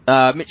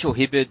 Mitchell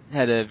Hibberd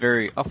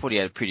I thought he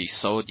had a pretty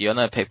solid year. I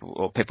know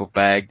people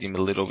bagged him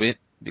a little bit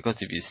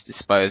because of his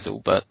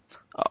disposal, but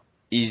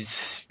he's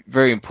a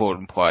very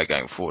important player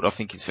going forward. I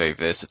think he's very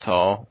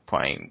versatile,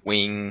 playing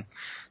wing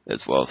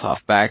as well as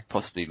half back,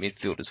 possibly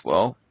midfield as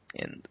well.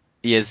 And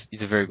he's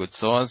a very good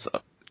size.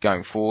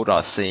 Going forward,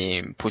 I see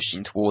him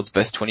pushing towards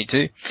best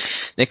 22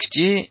 next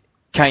year.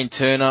 Kane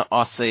Turner,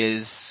 I see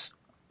as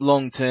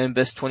long-term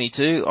best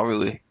 22. I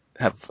really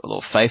have a lot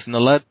of faith in the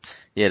lad.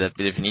 He had a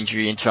bit of an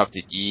injury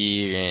interrupted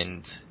year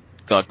and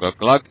glug.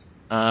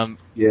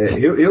 Yeah,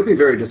 he'll be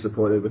very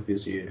disappointed with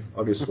this year.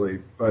 Obviously,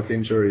 both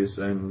injuries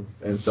and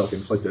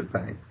self-inflicted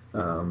pain.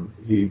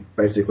 He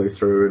basically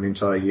threw an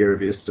entire year of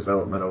his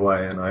development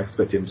away, and I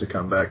expect him to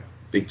come back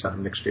big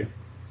time next year.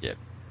 Yeah,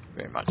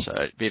 very much so.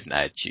 A bit of an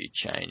attitude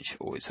change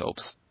always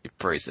helps in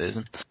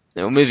pre-season.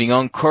 Now, moving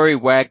on, Corey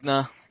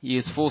Wagner. He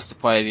is forced to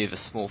play a bit of a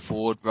small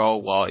forward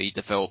role while he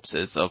develops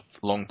as a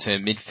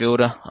long-term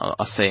midfielder.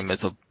 I see him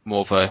as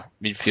more of a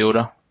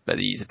midfielder, but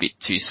he's a bit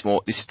too small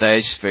at this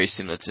stage, very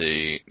similar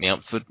to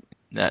Mountford,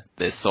 that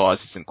their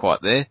size isn't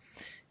quite there.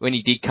 When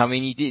he did come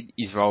in, he did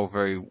his role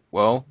very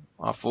well,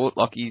 I thought.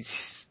 Like, he's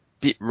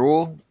a bit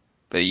raw,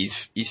 but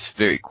he's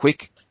very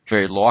quick,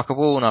 very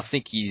likeable, and I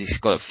think he's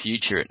got a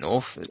future at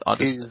North.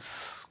 He's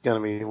going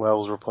to be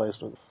Wells'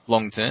 replacement.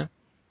 Long-term?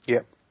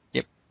 Yep.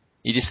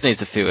 He just needs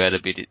to feel out a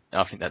bit.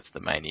 I think that's the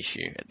main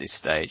issue at this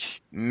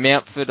stage.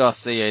 Mountford I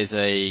see as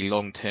a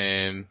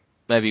long-term,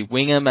 maybe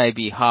winger,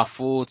 maybe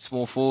half-forward,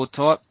 small forward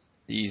type.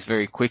 He's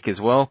very quick as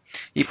well.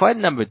 He played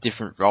a number of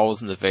different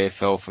roles in the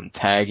VFL, from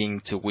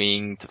tagging to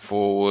wing to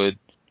forward,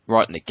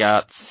 right in the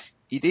guts.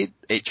 He did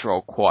each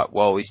role quite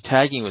well. His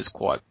tagging was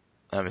quite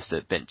almost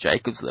at Ben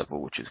Jacobs'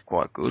 level, which was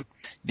quite good.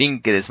 He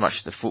didn't get as much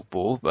of the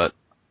football, but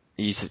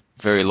he's a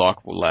very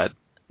likeable lad.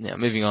 Now,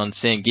 moving on,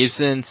 Sam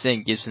Gibson.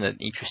 Sam Gibson had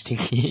an interesting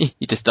year.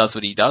 He just does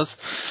what he does.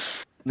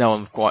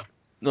 Not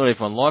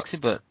everyone likes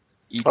him, but...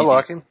 I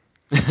like him.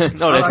 I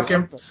like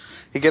him.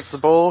 He gets the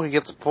ball, he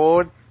gets it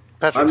forward.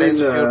 Patrick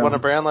Dangerfield won a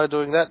Brownlow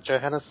doing that.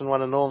 Johannesson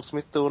won a Norm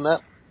Smith doing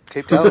that.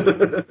 Keep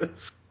going.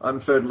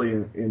 I'm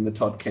firmly in the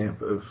Todd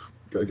camp of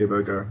go give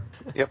her go.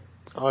 Yep,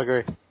 I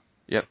agree.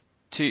 Yep.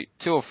 2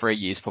 or 3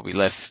 years probably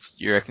left,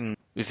 you reckon,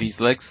 with his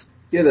legs?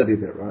 Yeah, that'd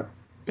be about right.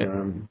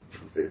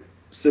 Yep.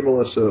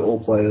 Similar to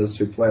all players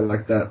who play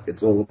like that,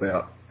 it's all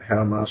about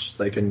how much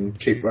they can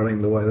keep running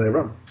the way they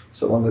run.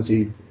 So long as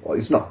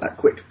he's not that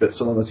quick, but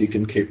so long as he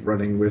can keep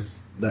running with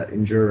that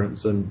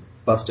endurance and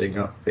busting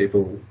up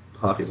people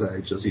half his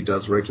age as he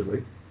does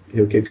regularly,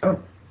 he'll keep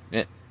going.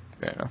 Yeah,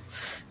 fair enough.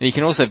 And he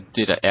can also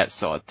do that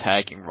outside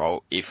tagging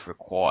role if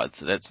required,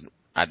 so that's an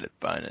added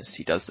bonus.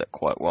 He does that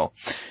quite well.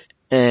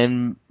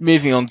 And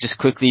moving on just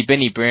quickly,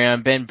 Benny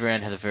Brown. Ben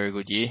Brown had a very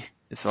good year,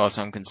 as far as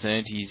I'm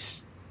concerned.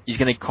 He's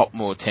going to cop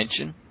more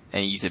attention,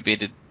 and he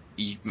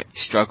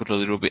struggled a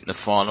little bit in the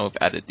final, have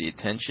added the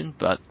attention,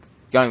 but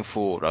going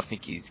forward, I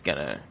think he's going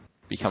to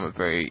become a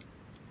very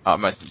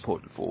most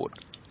important forward.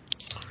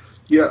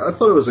 Yeah, I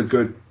thought it was a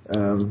good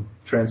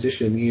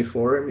transition year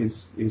for him.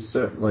 He's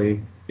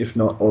certainly, if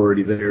not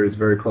already there, is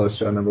very close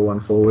to our number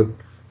one forward.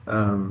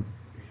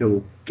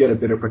 He'll get a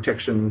bit of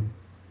protection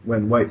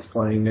when Waite's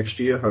playing next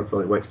year.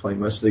 Hopefully Waite's playing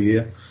most of the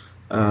year.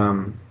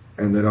 And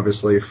then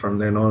obviously from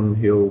then on,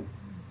 he'll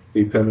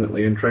be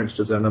permanently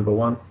entrenched as our number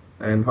one,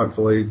 and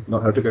hopefully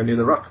not have to go near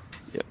the ruck.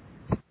 Yep.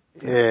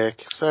 Yeah,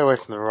 stay away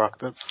from the ruck.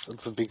 That's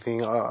a big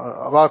thing.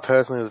 I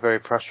personally was very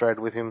frustrated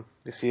with him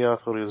this year. I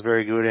thought he was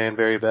very good and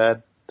very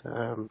bad. He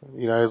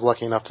was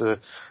lucky enough to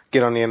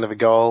get on the end of a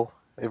goal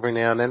every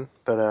now and then,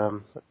 but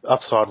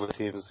upside with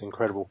him is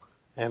incredible.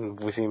 And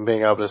with him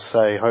being able to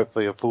say,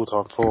 hopefully, a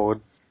full-time forward,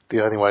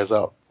 the only way is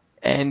up.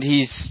 And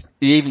he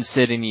even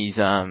said in his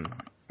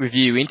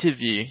review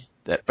interview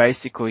that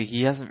basically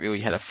he hasn't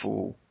really had a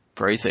full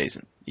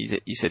pre-season. He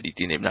said he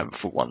didn't even have a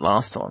full one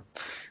last time,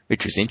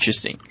 which was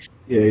interesting.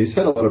 Yeah, he's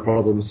had a lot of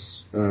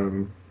problems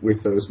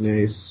with those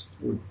knees.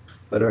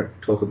 They don't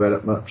talk about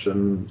it much,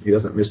 and he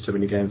doesn't miss too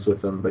many games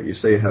with them, but you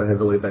see how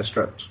heavily they're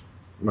strapped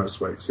most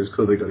weeks. He's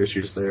clearly got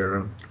issues there,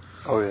 and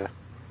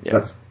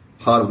that's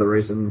part of the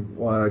reason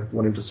why I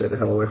want him to stay the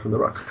hell away from the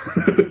ruck.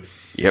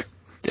 Yep,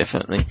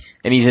 definitely.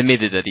 And he's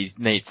admitted that he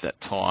needs that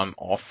time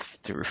off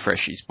to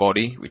refresh his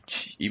body,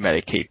 which you made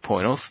a key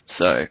point of.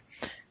 So,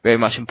 very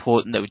much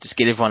important that we just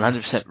get everyone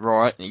 100%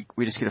 right, and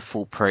we just get a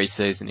full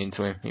pre-season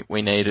into him.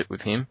 We need it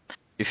with him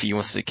if he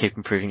wants to keep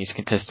improving his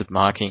contested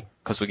marking,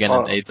 because we're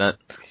going to need that.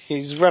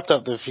 He's wrapped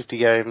up the 50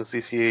 games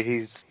this year.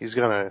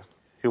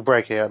 He'll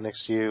break out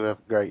next year. He'll have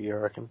a great year,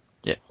 I reckon.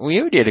 Yeah, well, he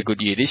already had a good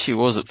year this year.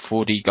 Was it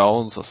 40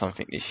 goals or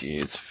something this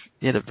year?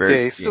 He had a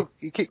very good year.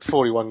 He kicked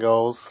 41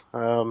 goals.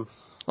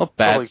 Not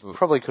bad.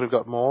 Probably could have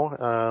got more.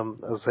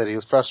 As I said, he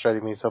was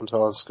frustrating me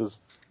sometimes because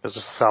there's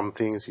just some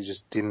things he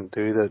just didn't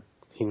do that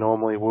he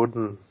normally would,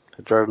 and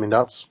it drove me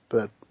nuts.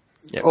 But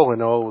Yep. all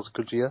in all, it was a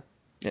good year.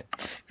 Yeah,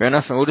 fair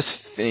enough. And we'll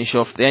just finish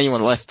off. The only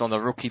one left on the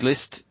rookie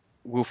list,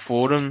 Will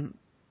Fordham,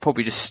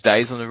 probably just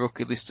stays on the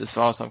rookie list as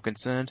far as I'm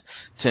concerned,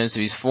 in terms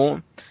of his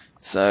form.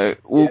 So,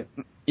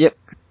 yep.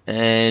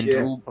 And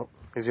Well,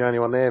 he's the only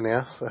one there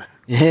now, so.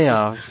 Yeah,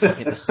 I was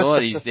looking at the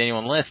side, he's the only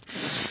one left.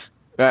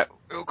 Right,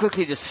 we'll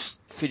quickly just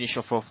finish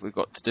off what we've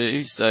got to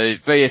do. So,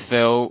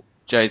 VFL,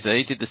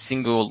 Jay-Z, did the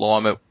single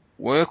alignment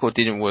work or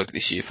didn't work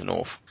this year for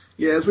North?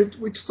 Yeah, as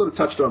we sort of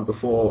touched on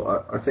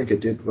before, I think it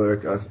did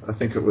work. I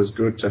think it was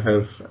good to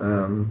have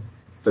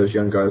those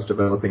young guys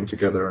developing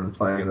together and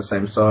playing in the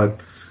same side.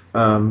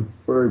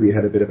 Werribee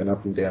had a bit of an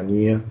up and down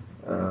year,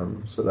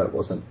 so that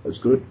wasn't as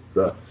good,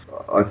 but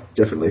I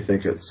definitely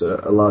think it's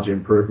a large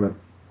improvement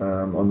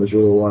on the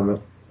dual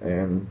alignment,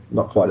 and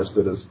not quite as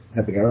good as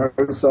having our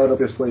own side,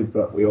 obviously,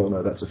 but we all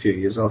know that's a few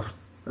years off.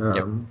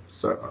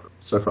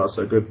 So far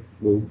so good.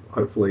 We'll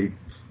hopefully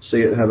see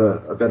it have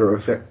a better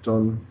effect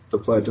on the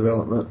player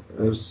development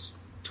as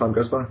time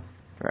goes by.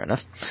 Fair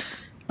enough.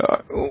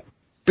 Well,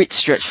 bit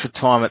stretched for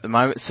time at the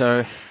moment,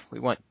 so we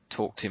won't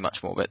talk too much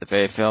more about the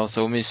VFL,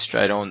 so we'll move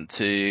straight on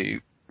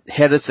to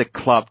how does the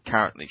club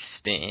currently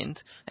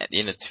stand at the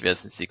end of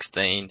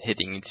 2016,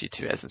 heading into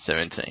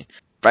 2017?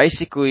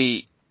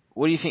 Basically,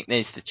 what do you think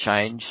needs to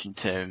change in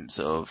terms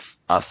of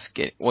us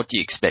getting, what do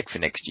you expect for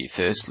next year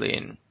firstly,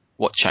 and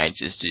what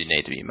changes do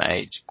need to be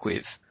made,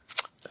 Quiv?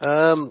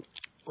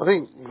 I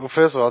think, well,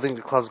 first of all, I think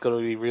the club's got to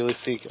be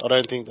realistic. I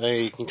don't think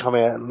they can come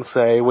out and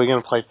say, we're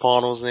going to play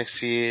finals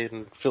next year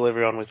and fill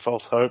everyone with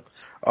false hope.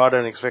 I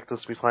don't expect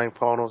us to be playing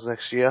finals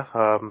next year.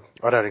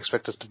 I don't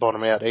expect us to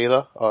bottom out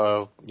either.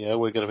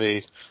 We're going to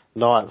be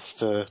 9th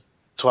to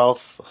 12th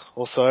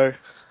or so.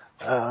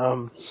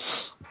 And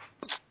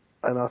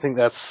I think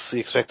that's the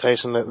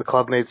expectation that the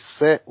club needs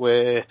to set,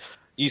 where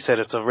you said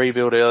it's a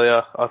rebuild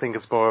earlier. I think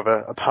it's more of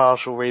a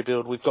partial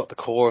rebuild. We've got the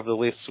core of the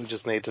list. We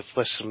just need to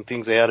flesh some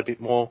things out a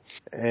bit more.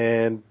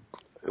 And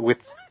with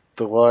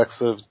the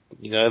likes of,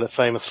 the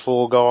famous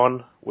 4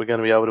 gone, we're going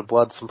to be able to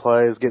blood some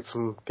players, get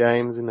some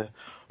games into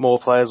more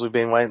players we've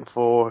been waiting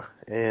for.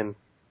 And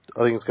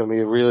I think it's going to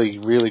be a really,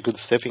 really good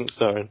stepping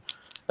stone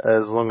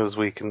as long as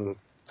we can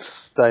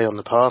stay on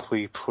the path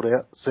we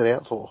set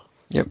out for.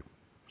 Yep.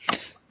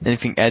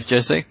 Anything to add,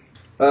 Jesse?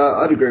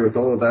 I'd agree with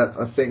all of that.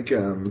 I think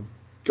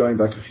going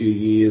back a few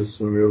years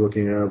when we were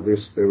looking at our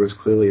list, there was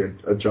clearly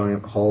a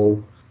giant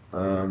hole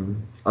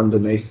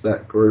underneath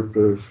that group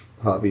of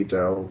Harvey,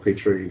 Dale,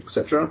 Petrie,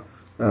 etc.,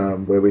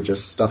 where we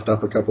just stuffed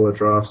up a couple of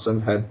drafts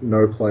and had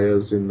no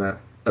players in that.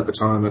 At the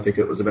time, I think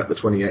it was about the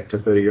 28 to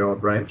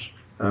 30-year-old range.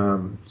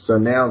 So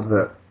now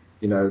that,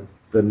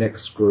 the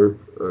next group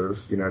of,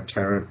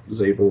 Tarrant,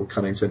 Zeeble,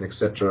 Cunnington,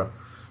 etc.,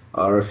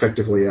 are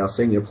effectively our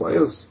senior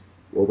players,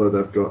 although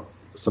they've got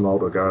some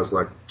older guys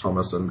like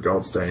Thomas and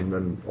Goldstein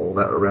and all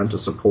that around to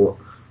support.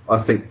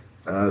 I think,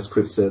 as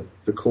Cliff said,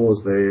 the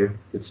core's there.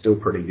 It's still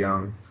pretty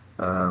young.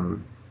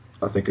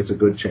 I think it's a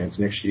good chance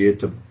next year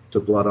to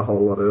blood a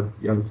whole lot of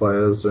young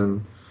players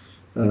and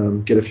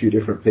get a few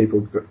different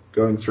people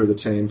going through the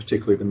team,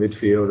 particularly the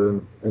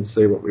midfield, and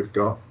see what we've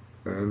got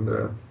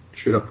and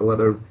shoot up the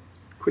ladder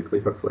quickly,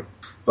 hopefully.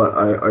 But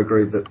I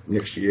agree that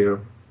next year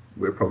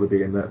we'll probably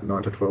be in that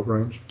 9 to 12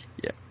 range.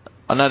 Yeah.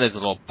 I know there's a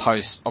lot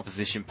of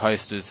opposition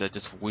posters that are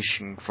just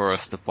wishing for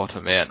us to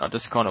bottom out, and I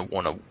just kind of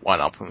want to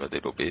one-up them a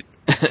little bit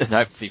and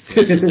hopefully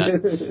finish in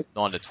that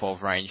 9 to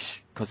 12 range,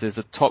 because there's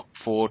a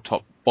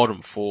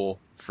bottom 4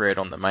 thread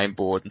on the main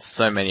board, and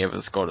so many of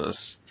us got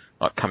us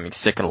like coming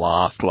second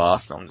last, and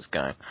I'm just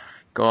going,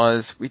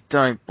 guys, we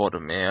don't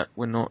bottom out.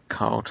 We're not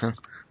Carlton.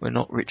 We're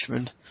not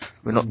Richmond.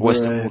 We're not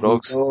Western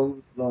Bulldogs.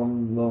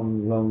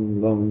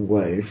 Long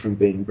way from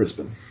being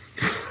Brisbane.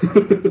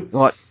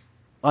 Like,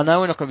 I know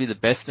we're not going to be the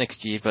best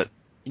next year, but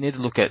you need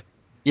to look at,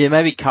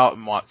 maybe Carlton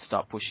might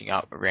start pushing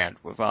up around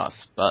with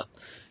us, but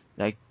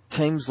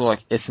teams like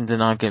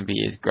Essendon aren't going to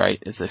be as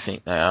great as they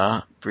think they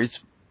are.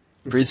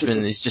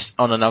 Brisbane is just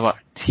on another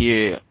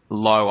tier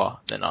lower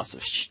than us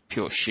of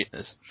pure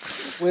shitness.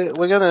 We're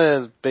going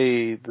to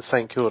be the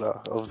St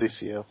Kilda of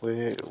this year.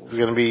 We're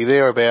going to be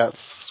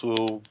thereabouts.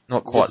 We'll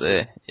not quite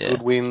there. Yeah.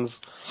 Good wins.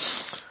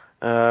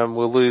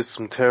 We'll lose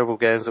some terrible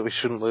games that we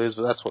shouldn't lose,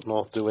 but that's what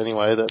North do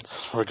anyway.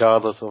 That's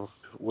regardless of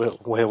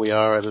where we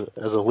are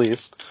as a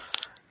list.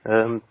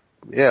 I'm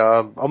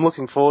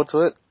looking forward to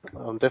it.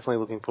 I'm definitely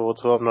looking forward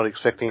to it. I'm not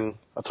expecting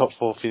a top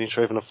 4 finish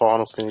or even a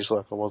finals finish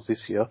like I was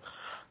this year.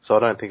 So I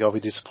don't think I'll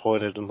be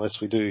disappointed unless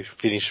we do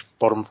finish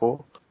bottom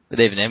 4. But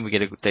even then, we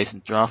get a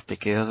decent draft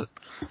pick out of it.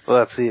 Well,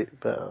 that's it.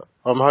 But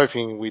I'm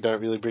hoping we don't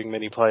really bring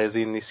many players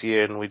in this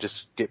year and we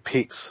just get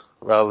picks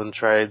rather than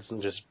trades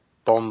and just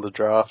bomb the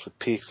draft with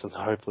picks and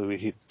hopefully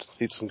we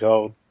hit some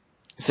gold.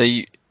 So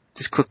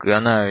just quickly, I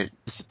know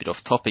this is a bit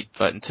off topic,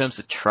 but in terms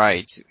of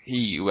trades, who are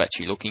you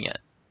actually looking at?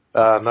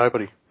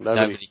 Nobody.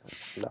 No.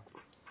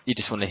 You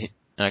just want to hit...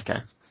 Okay.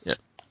 Yep.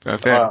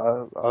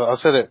 I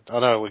said it, I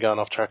know we're going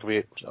off track a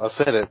bit. I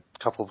said it a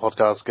couple of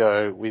podcasts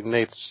ago, we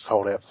need to just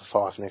hold out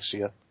for 5 next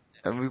year.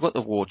 And we've got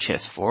the war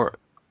chest for it.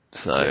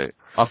 So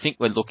I think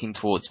we're looking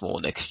towards more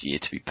next year,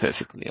 to be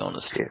perfectly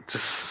honest. Yeah,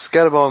 just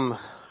scatterbomb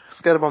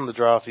the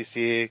draft this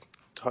year.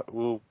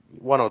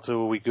 One or two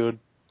will be good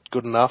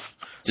enough.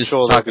 Just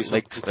sure, there'll be target some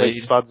leg complete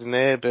speed. spuds in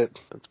there, but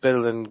it's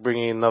better than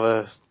bringing in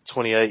another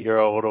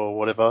 28-year-old or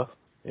whatever.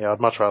 Yeah,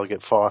 I'd much rather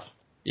get 5.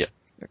 Yep,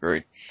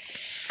 agreed.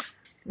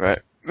 Right,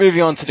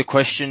 moving on to the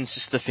questions,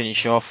 just to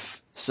finish off.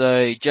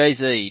 So,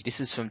 Jay-Z, this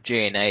is from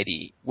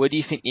GN80. Where do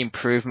you think the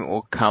improvement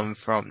will come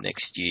from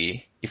next year,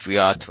 if we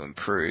are to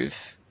improve?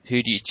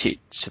 Who do you tip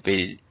to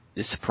be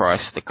the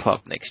surprise for the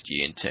club next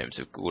year in terms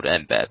of good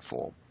and bad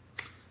form?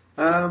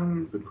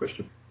 Good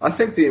question. I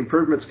think the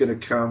improvement's going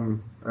to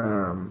come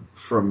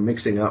from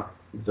mixing up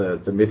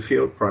the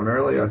midfield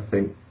primarily. I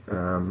think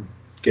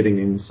getting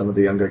in some of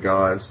the younger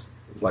guys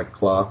like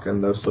Clark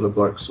and those sort of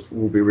blokes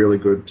will be really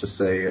good to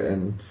see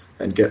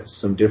and get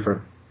some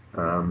different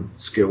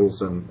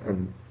skills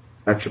and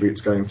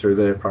attributes going through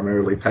there.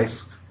 Primarily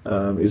pace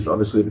is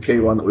obviously the key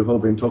one that we've all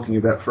been talking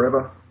about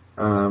forever.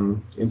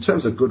 In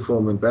terms of good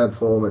form and bad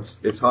form,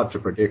 it's hard to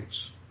predict.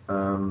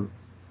 No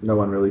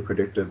one really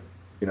predicted,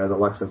 the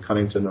likes of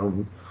Cunnington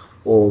and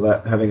all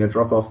that having a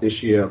drop off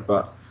this year,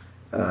 but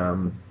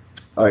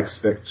I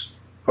expect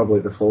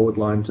probably the forward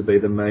line to be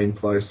the main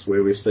place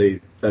where we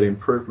see that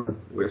improvement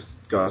with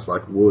guys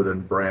like Wood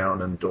and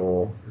Brown and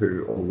Dorr,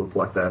 who all look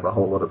like they have a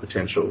whole lot of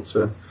potential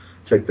to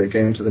take their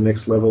game to the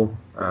next level.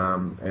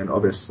 And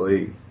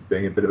obviously,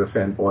 being a bit of a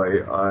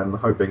fanboy, I'm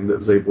hoping that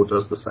Zeeble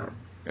does the same.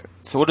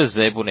 So what does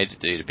Zeeble need to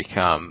do to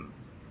become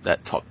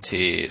that top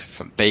tier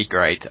from B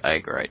grade to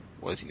A grade?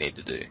 What does he need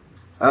to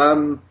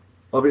do?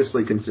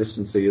 Obviously,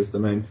 consistency is the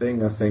main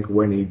thing. I think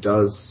when he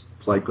does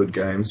play good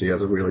games, he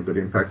has a really good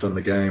impact on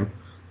the game.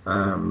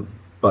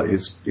 But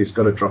he's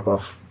got to drop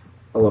off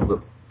a lot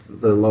of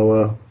the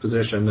lower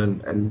possession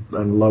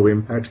and low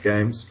impact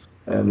games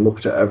and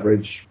look to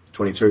average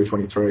 22,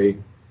 23.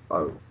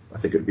 I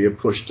think it'd be a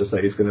push to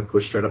say he's going to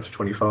push straight up to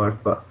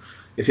 25. But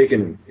if he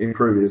can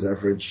improve his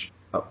average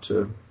up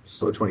to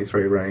sort of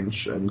 23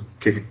 range and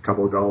kick a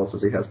couple of goals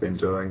as he has been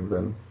doing,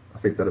 then I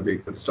think that'd be a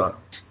good start.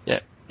 Yeah.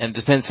 And it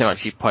depends how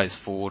much he plays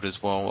forward as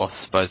well. I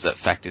suppose that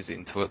factors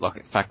into it, like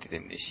it factored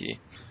in this year.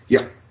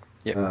 Yeah.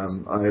 Yep.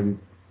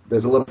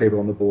 There's a lot of people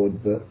on the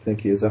board that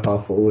think he is a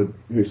half forward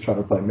who's trying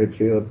to play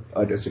midfield.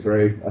 I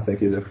disagree. I think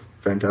he's a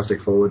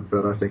fantastic forward,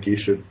 but I think he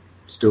should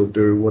still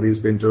do what he's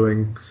been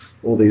doing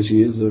all these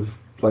years of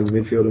playing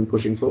midfield and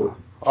pushing forward.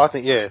 I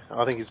think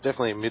he's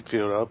definitely a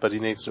midfielder, but he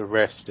needs to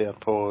rest down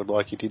forward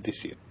like he did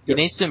this year. He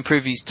needs to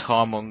improve his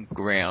time on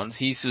ground.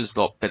 He's just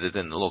a lot better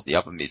than a lot of the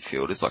other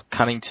midfielders. Like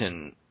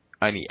Cunnington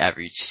only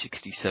averaged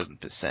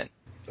 67%.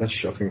 That's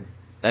shocking.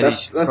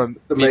 That's the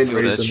main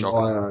reason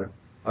why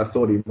I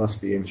thought he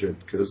must be injured,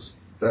 because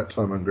that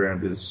time on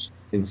ground is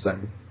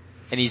insane.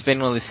 And he's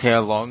been on this how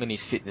long, and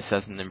his fitness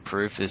hasn't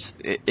improved.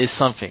 There's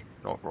something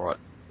not right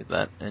with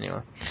that.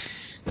 Anyway,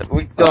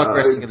 we're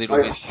digressing a little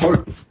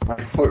bit.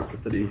 I hope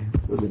that he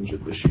was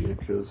injured this year,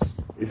 because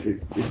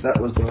if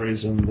that was the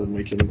reason, then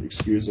we can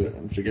excuse it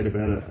and forget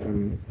about it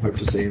and hope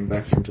to see him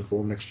back into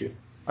form next year.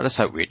 I just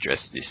hope we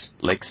address this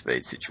leg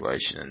speed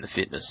situation and the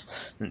fitness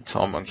and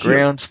time on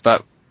ground.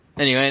 But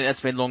anyway, that's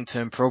been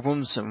long-term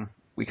problems, and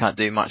we can't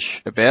do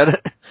much about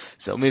it.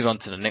 So I'll move on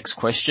to the next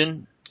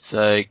question.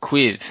 So,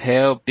 Quiv,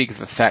 how big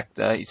of a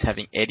factor is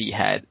having Eddie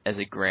had as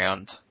a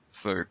ground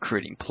for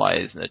recruiting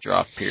players in the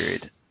draft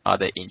period? Are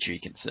there injury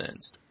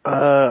concerns?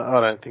 I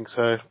don't think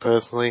so,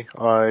 personally.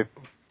 I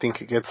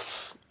think it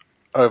gets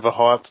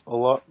overhyped a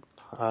lot.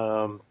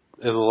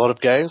 There's a lot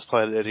of games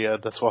played at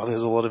Etihad, that's why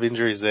there's a lot of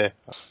injuries there.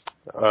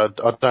 I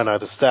don't know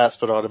the stats,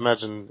 but I'd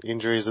imagine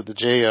injuries at the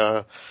G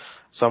are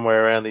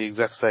somewhere around the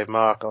exact same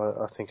mark.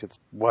 I think it's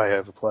way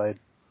overplayed.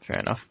 Fair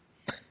enough.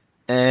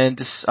 And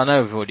I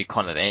know we've already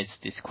kind of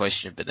answered this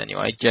question, but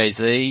anyway,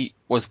 Jay-Z,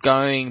 was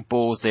going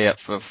balls out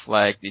for a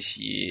flag this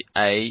year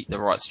A, the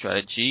right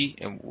strategy,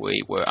 and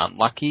we were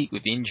unlucky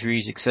with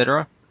injuries,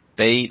 etc.?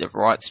 B, the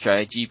right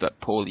strategy but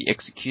poorly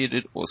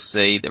executed, or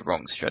C, the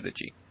wrong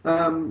strategy?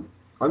 I'm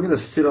going to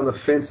sit on the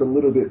fence a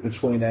little bit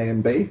between A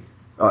and B.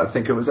 I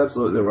think it was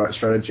absolutely the right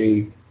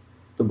strategy.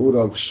 The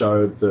Bulldogs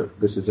showed that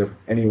this is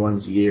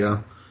anyone's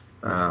year,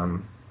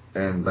 and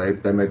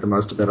they made the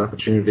most of that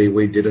opportunity.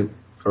 We didn't,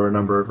 for a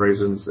number of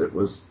reasons. It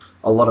was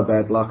a lot of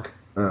bad luck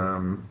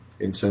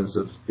in terms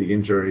of the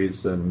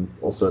injuries, and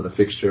also the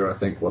fixture, I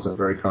think, wasn't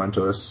very kind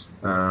to us.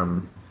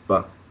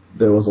 But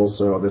there was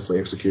also obviously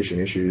execution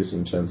issues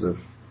in terms of,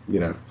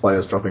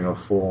 players dropping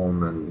off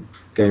form and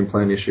game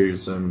plan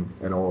issues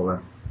and all of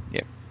that.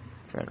 Yep,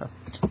 fair enough.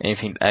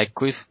 Anything to add,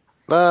 Quiff?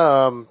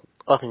 No,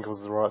 I think it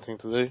was the right thing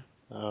to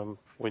do.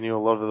 We knew a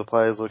lot of the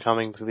players were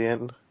coming to the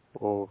end,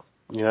 or,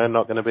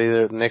 not going to be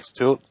there at the next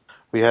tilt.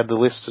 We had the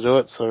list to do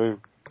it, so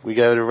we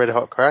gave it a red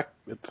hot crack.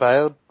 It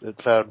failed.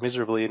 It failed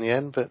miserably in the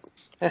end, but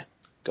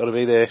got to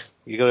be there.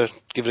 You got to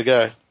give it a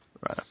go.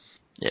 Right.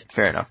 Yeah,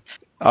 fair enough.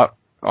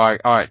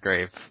 I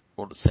agree with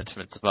all the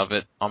sentiments above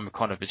it. I'm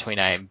kind of between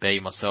A and B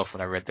myself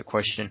when I read the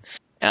question.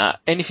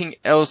 Anything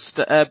else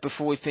to add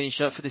before we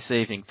finish up for this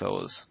evening,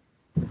 fellas?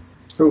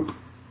 Nope.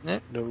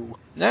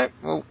 No.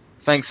 Well,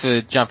 thanks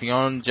for jumping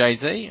on,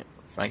 Jay-Z.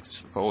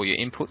 Thanks for all your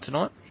input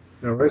tonight.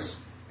 No worries.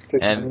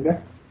 Keep coming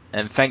back.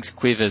 And thanks,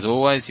 Quiv, as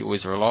always. You're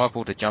always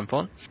reliable to jump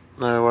on.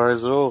 No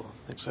worries at all.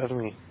 Thanks for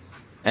having me.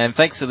 And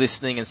thanks for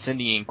listening and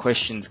sending in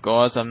questions,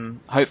 guys.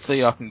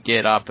 Hopefully I can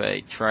get up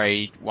a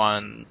Trade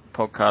 1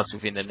 podcast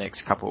within the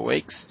next couple of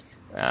weeks.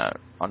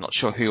 I'm not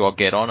sure who I'll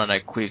get on. I know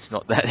Quiv's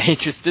not that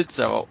interested,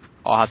 so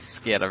I'll have to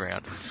scout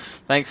around.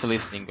 Thanks for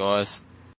listening, guys.